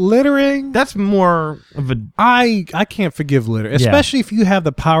that, but littering, that's more of a. I can't forgive litter, especially if you have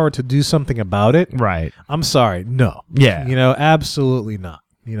the power to do something about it. Right. I'm sorry, no. Yeah. You know, absolutely not.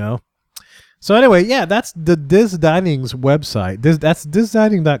 You know. So anyway, yeah, that's the Diz Dining's website. That's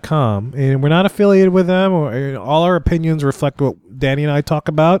DizDining.com, and we're not affiliated with them. All our opinions reflect what Danny and I talk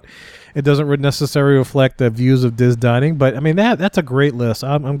about. It doesn't necessarily reflect the views of Diz Dining, but I mean that's a great list.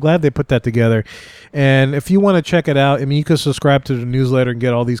 I'm glad they put that together. And if you want to check it out, I mean, you can subscribe to the newsletter and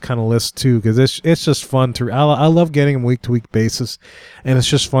get all these kind of lists too, because it's just fun to. I love getting them week to week basis, and it's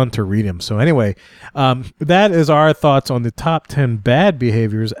just fun to read them. So anyway, that is our thoughts on the top 10 bad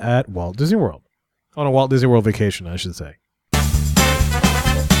behaviors at Walt Disney World. On a Walt Disney World vacation, I should say.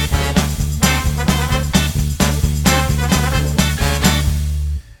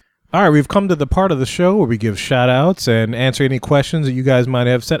 All right, we've come to the part of the show where we give shout-outs and answer any questions that you guys might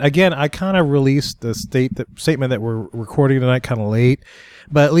have said. Again, I kind of released the statement that we're recording tonight kind of late,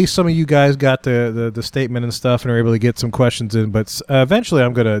 but at least some of you guys got the statement and stuff and are able to get some questions in. But eventually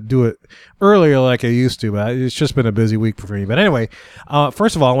I'm going to do it earlier like I used to, but it's just been a busy week for me. But anyway,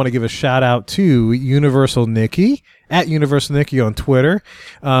 first of all, I want to give a shout-out to Universal Nikki, at Universal Nikki on Twitter.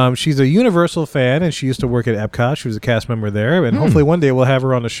 She's a Universal fan, and she used to work at Epcot. She was a cast member there, and hopefully one day we'll have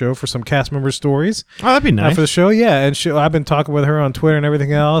her on the show for some cast member stories. Oh, that'd be nice. For the show, yeah. And I've been talking with her on Twitter and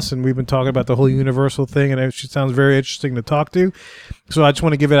everything else, and we've been talking about the whole Universal thing, and she sounds very interesting to talk to. So I just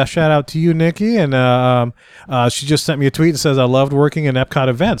want to give it a shout out to you, Nikki. And she just sent me a tweet that says, I loved working in Epcot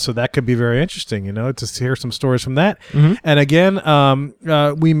events. So that could be very interesting, you know, to hear some stories from that. Mm-hmm. And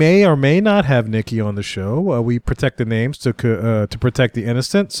again, we may or may not have Nikki on the show. We protect the names to protect the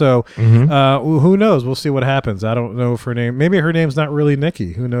innocent. So who knows? We'll see what happens. I don't know if her name, maybe her name's not really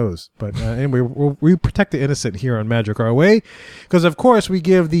Nikki. Who knows? But anyway, we protect the innocent here on Magic Our Way. Because, of course, we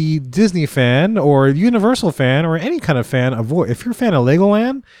give the Disney fan or Universal fan or any kind of fan a voice. If you're a fan of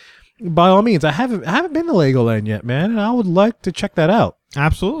Legoland, by all means, I haven't been to Legoland yet, man, and I would like to check that out.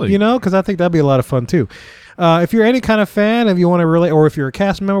 Absolutely. You know, because I think that'd be a lot of fun too. If you're any kind of fan, if you want to really, or if you're a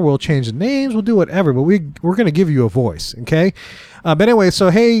cast member, we'll change the names, we'll do whatever, but we're going to give you a voice, okay? But anyway,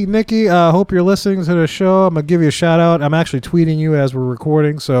 so hey, Nikki, hope you're listening to the show. I'm going to give you a shout out. I'm actually tweeting you as we're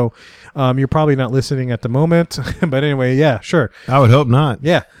recording, so you're probably not listening at the moment. But anyway, yeah, sure. I would hope not.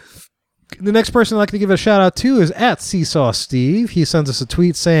 Yeah. The next person I'd like to give a shout out to is at Seesaw Steve. He sends us a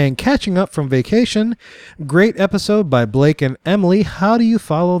tweet saying, catching up from vacation. Great episode by Blake and Emily. How do you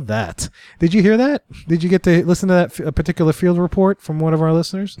follow that? Did you hear that? Did you get to listen to that particular field report from one of our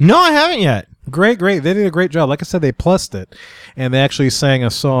listeners? No, I haven't yet. Great. They did a great job. Like I said, they plussed it. And they actually sang a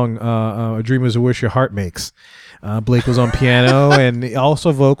song, A Dream is a Wish Your Heart Makes. Blake was on piano and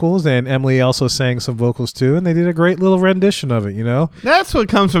also vocals, and Emily also sang some vocals too, and they did a great little rendition of it, you know? That's what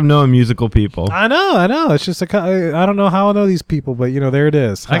comes from knowing musical people. I know. It's just I don't know how I know these people, but, you know, there it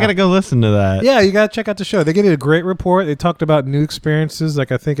is. I got to go listen to that. Yeah, you got to check out the show. They gave a great report. They talked about new experiences.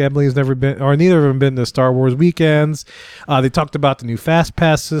 Like, I think Emily's never been, or neither of them been to Star Wars weekends. They talked about the new Fast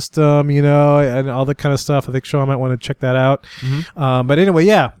Pass system, you know, and all that kind of stuff. I think Sean might want to check that out. Mm-hmm. But anyway,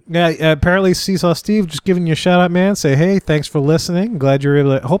 yeah. Apparently, Seesaw Steve just giving you a shout out, man. Say, hey, thanks for listening. Glad you're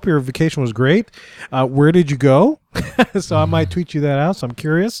able to. Hope your vacation was great. Where did you go? So I might tweet you that out. So I'm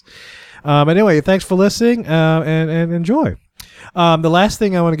curious. Anyway, thanks for listening and enjoy. The last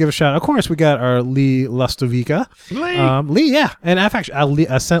thing I want to give a shout out, of course, we got our Lee Lustovica. Lee, yeah. And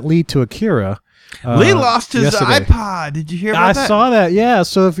I sent Lee to Akira. Lee lost his yesterday. iPod. Did you hear about that? I saw that, yeah.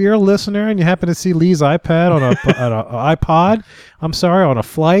 So if you're a listener and you happen to see Lee's iPad on on a iPod, I'm sorry, on a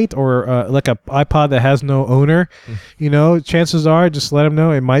flight or like a iPod that has no owner, you know, chances are just let him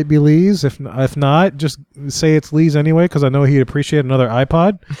know it might be Lee's. If not, just say it's Lee's anyway, because I know he'd appreciate another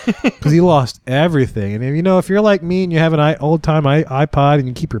iPod because he lost everything. And you know, if you're like me and you have an old time iPod and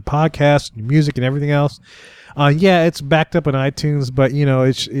you keep your podcast, your music, and everything else. Yeah, it's backed up on iTunes, but you know,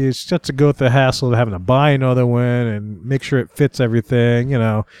 it's just to go through the hassle of having to buy another one and make sure it fits everything. You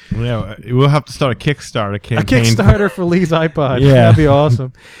know, yeah, we'll have to start a Kickstarter campaign. A Kickstarter for Lee's iPod. Yeah, that'd be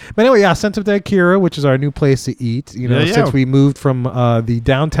awesome. But anyway, yeah, I sent him to Akira, which is our new place to eat. You know, since we moved from the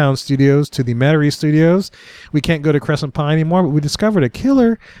downtown studios to the Metairie studios, we can't go to Crescent Pine anymore. But we discovered a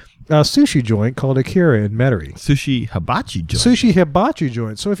killer sushi joint called Akira in Metairie. Sushi hibachi joint. Sushi hibachi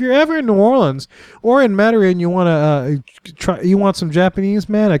joint. So if you're ever in New Orleans or in Metairie and you want to you want some Japanese,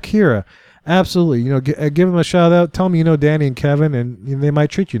 man, Akira. Absolutely. Give them a shout out. Tell them you know Danny and Kevin, and they might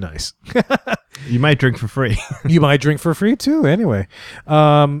treat you nice. You might drink for free. You might drink for free too. Anyway.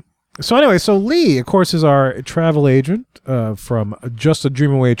 So Lee, of course, is our travel agent from Just a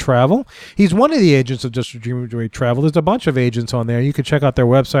Dream Away Travel. He's one of the agents of Just a Dream Away Travel. There's a bunch of agents on there. You can check out their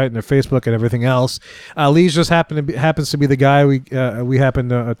website and their Facebook and everything else. Lee's just happens to be the guy we happen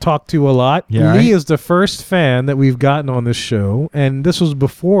to talk to a lot. Yeah, Lee is the first fan that we've gotten on this show, and this was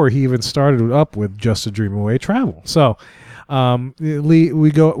before he even started up with Just a Dream Away Travel. So. Lee,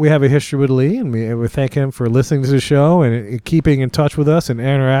 we have a history with Lee, and we thank him for listening to the show and keeping in touch with us and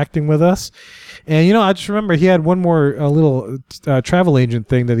interacting with us. And I just remember he had one more little travel agent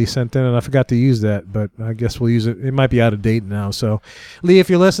thing that he sent in, and I forgot to use that, but I guess we'll use it. It might be out of date now. So, Lee, if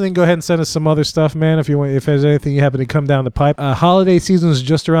you're listening, go ahead and send us some other stuff, man. If there's anything you happen to come down the pipe, holiday season is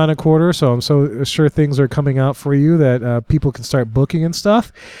just around the corner, so I'm so sure things are coming out for you that people can start booking and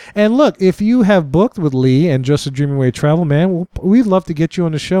stuff. And look, if you have booked with Lee and Just a Dream Away Travel, man, we'd love to get you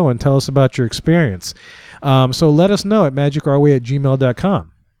on the show and tell us about your experience. So let us know at magicourway@gmail.com.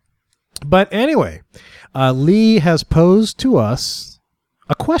 But anyway, Lee has posed to us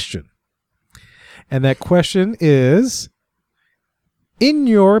a question. And that question is, in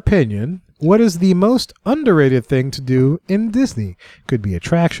your opinion, what is the most underrated thing to do in Disney? Could be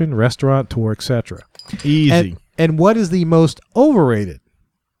attraction, restaurant, tour, etc. Easy. And what is the most overrated?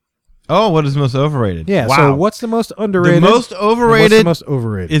 Oh, what is most overrated? Yeah, wow. So what's the most underrated? The most overrated, what's the most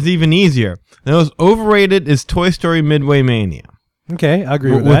overrated is even easier. The most overrated is Toy Story Midway Mania. Okay, I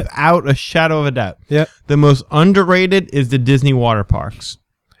agree with that. Without a shadow of a doubt. Yep. The most underrated is the Disney water parks.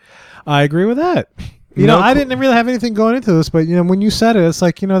 I agree with that. I didn't really have anything going into this, but when you said it, it's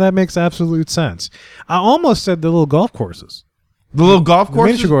like, that makes absolute sense. I almost said the little golf courses. The little golf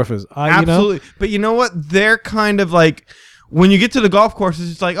courses? Miniature golfers. Absolutely. But you know what? They're kind of like, when you get to the golf courses,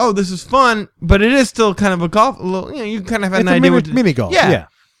 it's like, oh, this is fun, but it is still kind of a golf. You kind of have an idea. Mini golf. Yeah.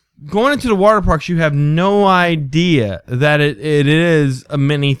 Going into the water parks, you have no idea that it is a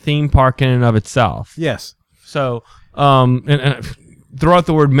mini theme park in and of itself. Yes. So, and throw out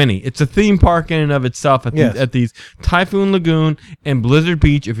the word mini. It's a theme park in and of itself at these Typhoon Lagoon and Blizzard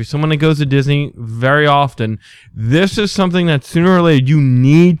Beach. If you're someone that goes to Disney very often, this is something that sooner or later you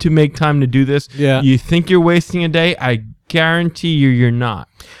need to make time to do this. Yeah. You think you're wasting a day? I guarantee you're not.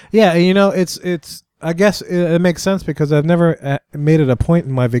 Yeah, it's. I guess it makes sense because I've never made it a point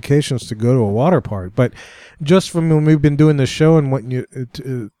in my vacations to go to a water park. But just from when we've been doing this show and what you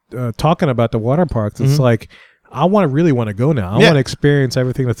talking about the water parks, it's like I really want to go now. I want to experience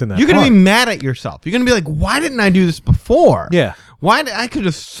everything that's in that. You're going to be mad at yourself. You're going to be like, why didn't I do this before? Yeah. I could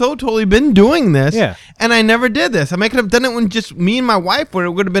have so totally been doing this. Yeah. And I never did this. I could have done it when just me and my wife were.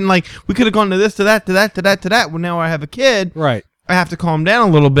 It would have been like, we could have gone to this, to that, to that, to that, to that. Well, now I have a kid. Right. I have to calm down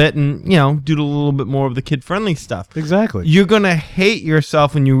a little bit and, do a little bit more of the kid-friendly stuff. Exactly. You're going to hate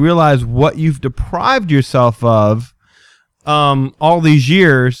yourself when you realize what you've deprived yourself of all these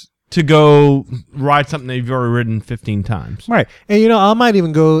years to go ride something that you've already ridden 15 times. Right. And, I might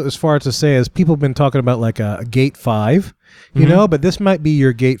even go as far as to say, as people have been talking about like a Gate 5, but this might be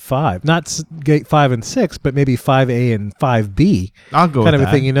your Gate 5. Not Gate 5 and 6, but maybe 5A and 5B. I'll go kind with of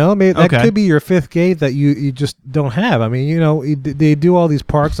a thing, Maybe that could be your fifth gate that you just don't have. I mean, they do all these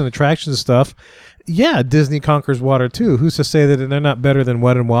parks and attractions and stuff. Yeah, Disney conquers water too. Who's to say that they're not better than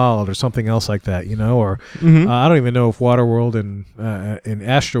Wet and Wild or something else like that? Or I don't even know if Waterworld and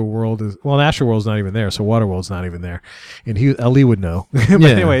Astro World is. Well, Astro World's not even there, so Waterworld's not even there. And Ali would know. But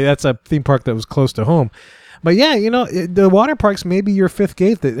anyway, that's a theme park that was close to home. But yeah, the water parks may be your fifth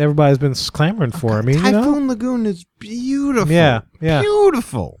gate that everybody's been clamoring for. I mean, Typhoon Lagoon is beautiful. Yeah,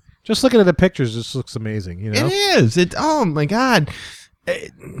 beautiful. Just looking at the pictures, this looks amazing. It is. Oh my God.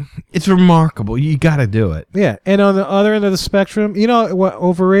 It's remarkable. You got to do it. Yeah. And on the other end of the spectrum, what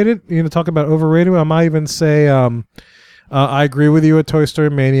overrated? Talk about overrated. I might even say I agree with you at Toy Story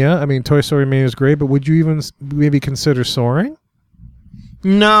Mania. I mean, Toy Story Mania is great, but would you even maybe consider Soaring?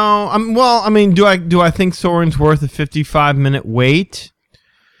 No. Do I think Soaring's worth a 55-minute wait?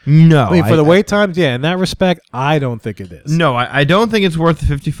 No. I mean, for the wait times, yeah. In that respect, I don't think it is. No, I don't think it's worth a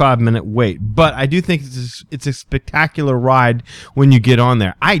 55-minute wait, but I do think it's a spectacular ride when you get on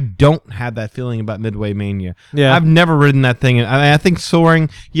there. I don't have that feeling about Midway Mania. Yeah. I've never ridden that thing. I think Soaring,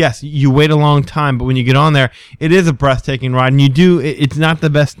 yes, you wait a long time, but when you get on there, it is a breathtaking ride, and it's not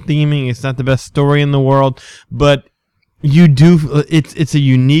the best theming, it's not the best story in the world, but it's a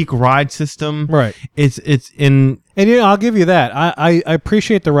unique ride system. Right. And And I'll give you that. I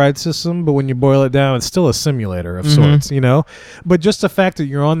appreciate the ride system, but when you boil it down, it's still a simulator of sorts, But just the fact that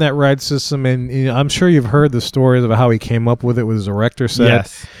you're on that ride system, and I'm sure you've heard the stories of how he came up with it with his erector set.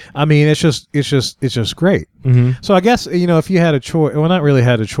 Yes. I mean, it's just great. So I guess if you had a choice, well, not really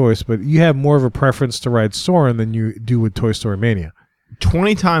had a choice, but you have more of a preference to ride Soarin' than you do with Toy Story Mania.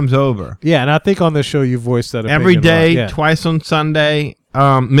 20 times over. Yeah, and I think on this show you voiced that every day, twice on Sunday.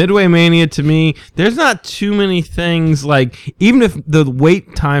 Midway Mania, to me, there's not too many things, like, even if the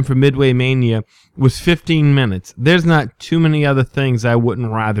wait time for Midway Mania was 15 minutes, there's not too many other things I wouldn't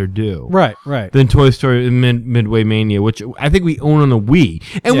rather do. Right. Than Toy Story Midway Mania, which I think we own on the Wii.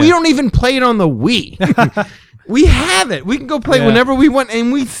 And we don't even play it on the Wii. We have it. We can go play whenever we want,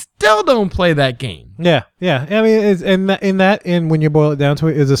 and we still don't play that game. Yeah. I mean, and when you boil it down to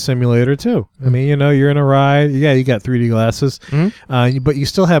it, is a simulator too. I mean, you're in a ride. Yeah, you got 3D glasses, but you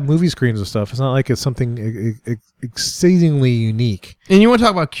still have movie screens and stuff. It's not like it's something exceedingly unique. And you want to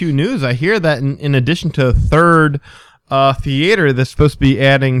talk about Q News? I hear that in addition to a third theater that's supposed to be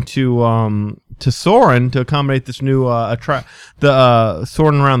adding to Soarin' to accommodate this new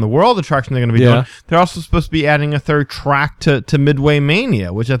Soarin' Around the World attraction they're going to be doing. They're also supposed to be adding a third track to Midway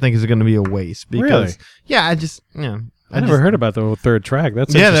Mania, which I think is going to be a waste. Because, really? I never heard about the third track.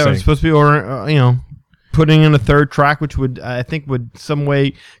 That's interesting. They were supposed to be putting in a third track, which would some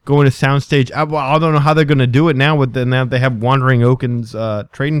way go into soundstage. I don't know how they're going to do it now. Now they have Wandering Oaken's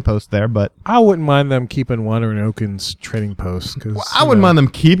trading post there, but I wouldn't mind them keeping Wandering Oaken's trading post. I wouldn't mind them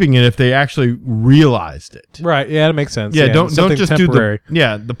keeping it if they actually realized it. Right? Yeah, that makes sense. Yeah, don't just temporary.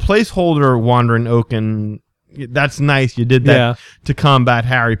 The placeholder Wandering Oaken. That's nice. You did that to combat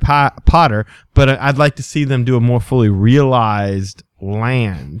Harry Potter, but I'd like to see them do a more fully realized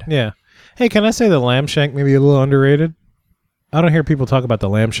land. Yeah. Hey, can I say the lamb shank maybe a little underrated? I don't hear people talk about the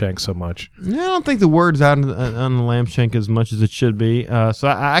lamb shank so much. I don't think the word's out on the lamb shank as much as it should be. So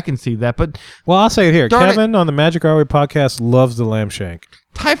I can see that. But I'll say it here. Kevin on the Magic Our Way podcast loves the lamb shank.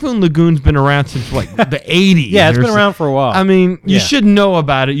 Typhoon Lagoon's been around since the 80s. Yeah, it's been around for a while. I mean, you should know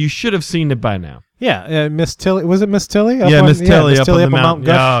about it. You should have seen it by now. Yeah, Miss Tilly. Was it Miss Tilly? Miss Tilly up on the Mount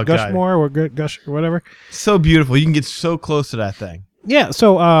Gushmore or Gush or whatever. So beautiful. You can get so close to that thing. Yeah,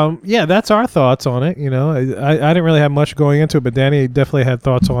 so that's our thoughts on it. I didn't really have much going into it, but Danny definitely had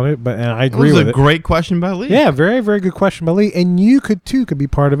thoughts on it. But I agree with it. It was a great question by Lee. Yeah, very, very good question by Lee, and you could be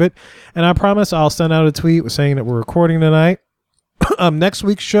part of it. And I promise I'll send out a tweet saying that we're recording tonight. Next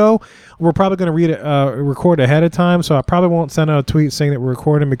week's show, we're probably going to record ahead of time, so I probably won't send out a tweet saying that we're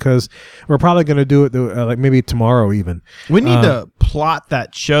recording because we're probably going to do it like maybe tomorrow even. We need to plot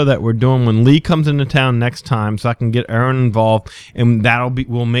that show that we're doing when Lee comes into town next time, so I can get Aaron involved, and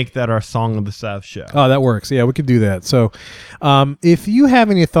we'll make that our Song of the South show. Oh, that works. Yeah, we could do that. So, if you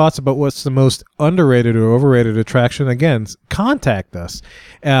have any thoughts about what's the most underrated or overrated attraction, again, contact us.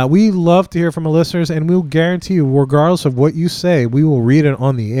 We love to hear from our listeners, and we'll guarantee you, regardless of what you say, we will read it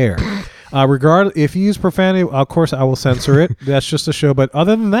on the air. If you use profanity, of course, I will censor it. That's just a show. But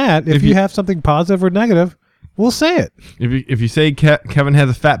other than that, if you have something positive or negative, we'll say it. If you say Kevin has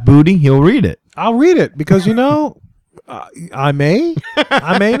a fat booty, he'll read it. I'll read it because I may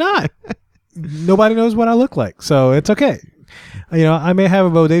not. Nobody knows what I look like, so it's okay. I may have a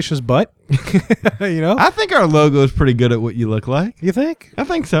bodacious butt. I think our logo is pretty good at what you look like. You think? I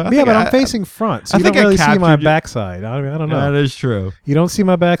think so. But I'm facing front, so you don't really see my backside. I don't know. That is true. You don't see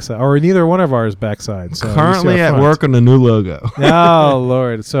my backside, or neither one of ours backside. So currently at work on a new logo. Oh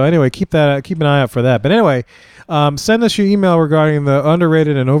Lord! So anyway, keep an eye out for that. But anyway, send us your email regarding the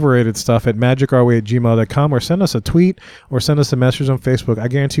underrated and overrated stuff at magicourway@gmail.com, or send us a tweet, or send us a message on Facebook. I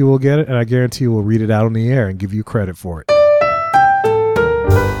guarantee you we'll get it, and I guarantee you we'll read it out on the air and give you credit for it.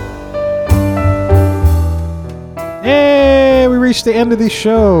 Hey, we reached the end of the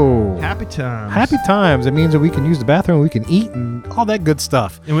show. Happy times. Happy times. It means that we can use the bathroom, we can eat, and all that good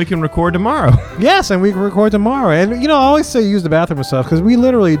stuff. And we can record tomorrow. Yes, and we can record tomorrow. And, I always say use the bathroom and stuff because we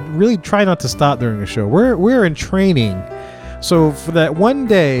literally really try not to stop during the show. We're in training. So for that one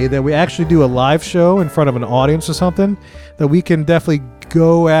day that we actually do a live show in front of an audience or something, that we can definitely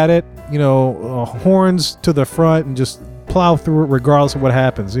go at it, horns to the front and just plow through it regardless of what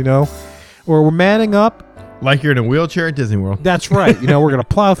happens, Or we're manning up. Like you're in a wheelchair at Disney World. That's right. We're going to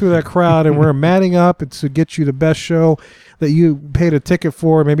plow through that crowd, and we're manning up to get you the best show that you paid a ticket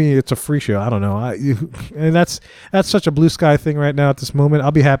for. Maybe it's a free show. I don't know. And that's such a blue sky thing right now at this moment. I'll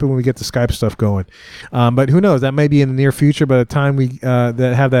be happy when we get the Skype stuff going. But who knows? That may be in the near future by the time we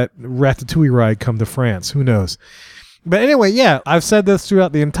that have that Ratatouille ride come to France. Who knows? But anyway, yeah, I've said this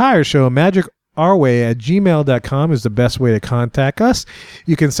throughout the entire show. Magic magicourway@gmail.com is the best way to contact us.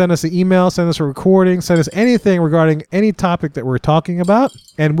 You can send us an email, send us a recording, send us anything regarding any topic that we're talking about,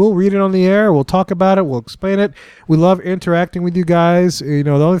 and we'll read it on the air. We'll talk about it. We'll explain it. We love interacting with you guys. You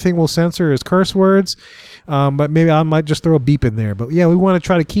know, the only thing we'll censor is curse words, but maybe I might just throw a beep in there. But yeah, we want to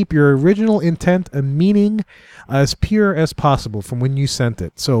try to keep your original intent and meaning as pure as possible from when you sent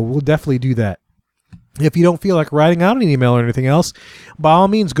it. So we'll definitely do that. If you don't feel like writing out an email or anything else, by all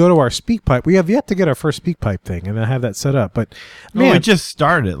means, go to our SpeakPipe. We have yet to get our first SpeakPipe thing, and I have that set up. But man, we just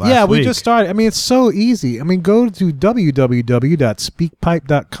started last week. Yeah, we just started. I mean, it's so easy. I mean, go to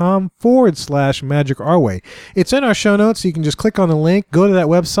www.speakpipe.com/magicourway. It's in our show notes, so you can just click on the link, go to that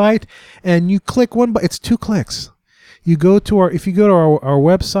website, and you click one. But it's 2 clicks. You go to if you go to our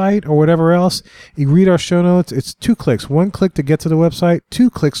website or whatever else, you read our show notes, it's 2 clicks. 1 click to get to the website,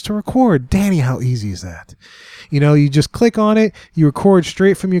 2 clicks to record. Danny, how easy is that? You know, you just click on it, you record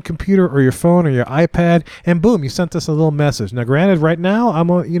straight from your computer or your phone or your iPad, and boom, you sent us a little message. Now, granted, right now,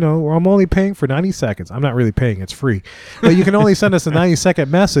 I'm only paying for 90 seconds. I'm not really paying, it's free. But you can only send us a 90-second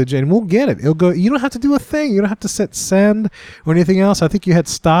message, and we'll get it. It'll go. You don't have to do a thing. You don't have to set send or anything else. I think you hit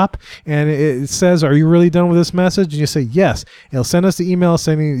stop, and it says, are you really done with this message? And you say yes. It'll send us the email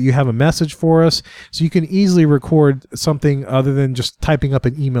saying you have a message for us, so you can easily record something other than just typing up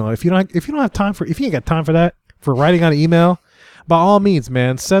an email. If you ain't got time for that, for writing out an email, by all means,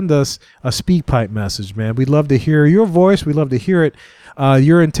 man, send us a SpeakPipe message, man. We'd love to hear your voice. We'd love to hear it,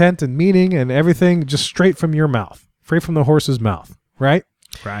 your intent and meaning and everything just straight from your mouth, straight from the horse's mouth, right?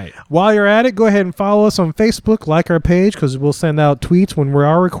 Right. While you're at it, go ahead and follow us on Facebook, like our page, because we'll send out tweets when we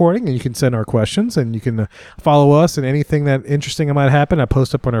are recording, and you can send our questions, and you can follow us and anything that interesting might happen. I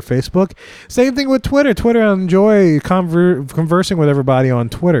post up on our Facebook. Same thing with Twitter. Twitter, I enjoy conversing with everybody on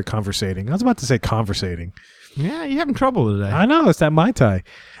Twitter, conversating. I was about to say conversating. Yeah, you're having trouble today. I know, it's that Mai Tai.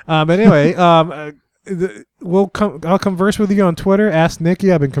 But anyway, I'll converse with you on Twitter. Ask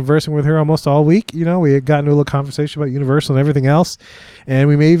Nikki. I've been conversing with her almost all week. You know, we had gotten into a little conversation about Universal and everything else, and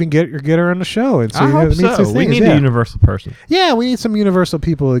we may even get her on the show. And so I hope so. We need a Universal person. Yeah, we need some Universal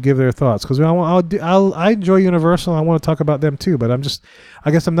people to give their thoughts, because I enjoy Universal. I want to talk about them too, but I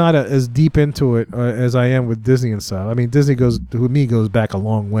guess I'm not as deep into it as I am with Disney and stuff. I mean, Disney goes back a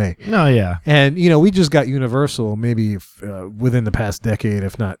long way. Oh yeah, and you know, we just got Universal maybe within the past decade,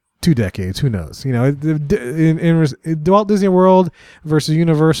 if not 2 decades, who knows? You know, in Walt Disney World versus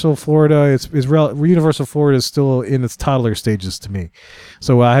Universal Florida, Universal Florida is still in its toddler stages to me.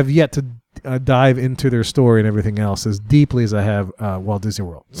 So I have yet to dive into their story and everything else as deeply as I have Walt Disney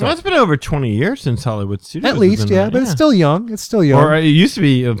World. So it's been over 20 years since Hollywood Studios. At least, yeah, but it's still young. It's still young. Or it used to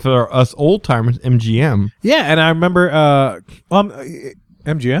be for us old timers, MGM. Yeah, and I remember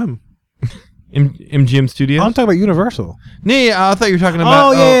MGM. MGM Studios? I'm talking about Universal. Yeah, I thought you were talking about...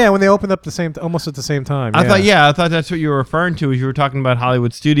 Oh, yeah, when they opened up almost at the same time. Yeah. I thought that's what you were referring to, as you were talking about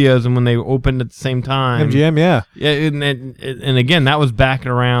Hollywood Studios and when they opened at the same time. MGM, yeah. Yeah, and again, that was back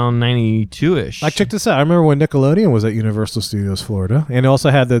around 92-ish. Like, check this out. I remember when Nickelodeon was at Universal Studios Florida, and it also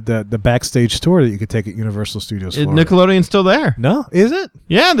had the backstage tour that you could take at Universal Studios Florida. Nickelodeon's still there. No? Is it?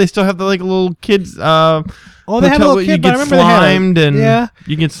 Yeah, they still have the little kids... they had a little kid, but I remember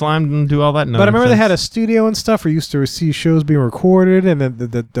you get slimed and do all that nonsense. But I remember they had a studio and stuff where you used to see shows being recorded, and then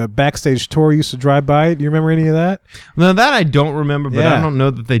the backstage tour used to drive by. Do you remember any of that? No, that I don't remember, but I don't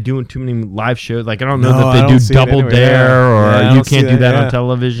know that they do too many live shows. Like, I don't know that they do Double Dare, or you can't do that on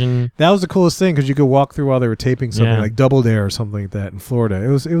television. That was the coolest thing, because you could walk through while they were taping something like Double Dare or something like that in Florida. It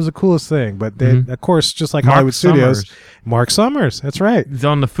was the coolest thing. But they, of course, just like Hollywood Studios, Mark Summers. That's right. He's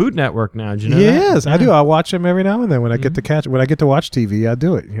on the Food Network now. Do you know that? Yes, I do. I watch him every now and then when I get to watch TV. I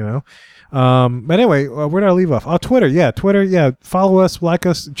do it. You know. But anyway, where did I leave off? Oh, Twitter. Yeah, Twitter. Yeah, follow us, like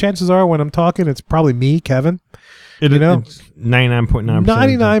us. Chances are, when I'm talking, it's probably me, Kevin. It's 99.9%.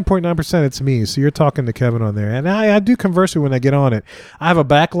 99.9% it's me. So you're talking to Kevin on there. And I do converse with when I get on it. I have a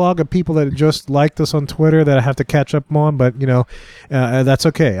backlog of people that just liked us on Twitter that I have to catch up on, but you know, that's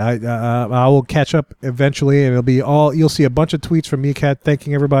okay. I will catch up eventually, and you'll see a bunch of tweets from me, Kat,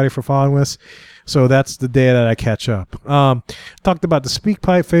 thanking everybody for following us. So that's the day that I catch up. Talked about the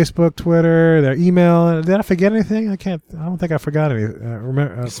SpeakPipe, Facebook, Twitter, their email. Did I forget anything? I don't think I forgot any.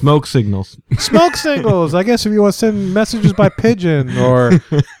 Remember smoke signals. Smoke signals. I guess if you want to send messages by pigeon, or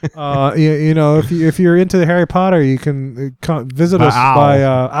you know, if you're into the Harry Potter, you can visit us by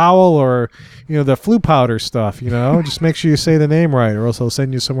owl, or you know, the flu powder stuff. You know, just make sure you say the name right, or else I'll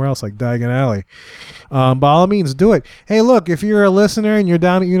send you somewhere else like Diagon Alley. By all means, do it. Hey, look, if you're a listener and you're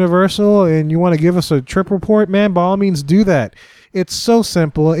down at Universal and you want to give us a trip report, man, by all means, do that. It's so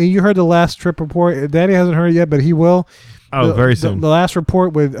simple. And you heard the last trip report. Danny hasn't heard it yet, but he will. Very soon. The last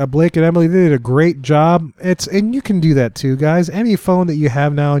report with Blake and Emily, they did a great job. And you can do that too, guys. Any phone that you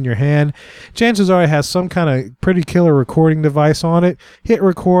have now in your hand, chances are it has some kind of pretty killer recording device on it. Hit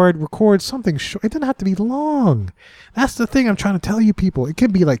record something short. It doesn't have to be long. That's the thing I'm trying to tell you people. It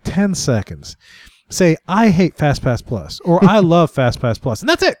can be like 10 seconds. Say, I hate FastPass Plus, or I love FastPass Plus, and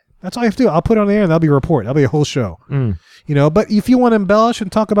that's it. That's all you have to do. I'll put it on the air, and that'll be a report. That'll be a whole show. But if you want to embellish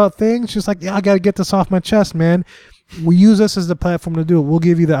and talk about things, just like, I got to get this off my chest, man. We use this as the platform to do it. We'll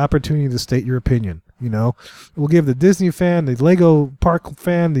give you the opportunity to state your opinion. We'll give the Disney fan, the Lego Park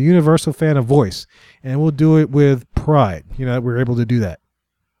fan, the Universal fan a voice, and we'll do it with pride. We're able to do that.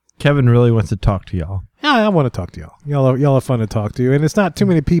 Kevin really wants to talk to y'all. Yeah, I want to talk to y'all. Y'all are fun to talk to, and it's not too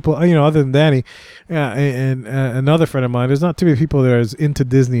many people. Other than Danny and another friend of mine, there's not too many people that are as into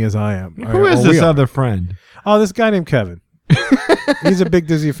Disney as I am. Who is this other friend? Oh, this guy named Kevin. He's a big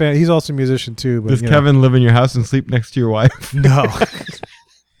Disney fan. He's also a musician too. But, Does Kevin live in your house and sleep next to your wife? No.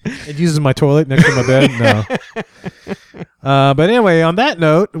 It uses my toilet next to my bed. No. But anyway, on that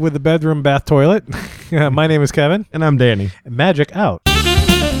note, with the bedroom bath toilet, my name is Kevin. And I'm Danny. Magic out.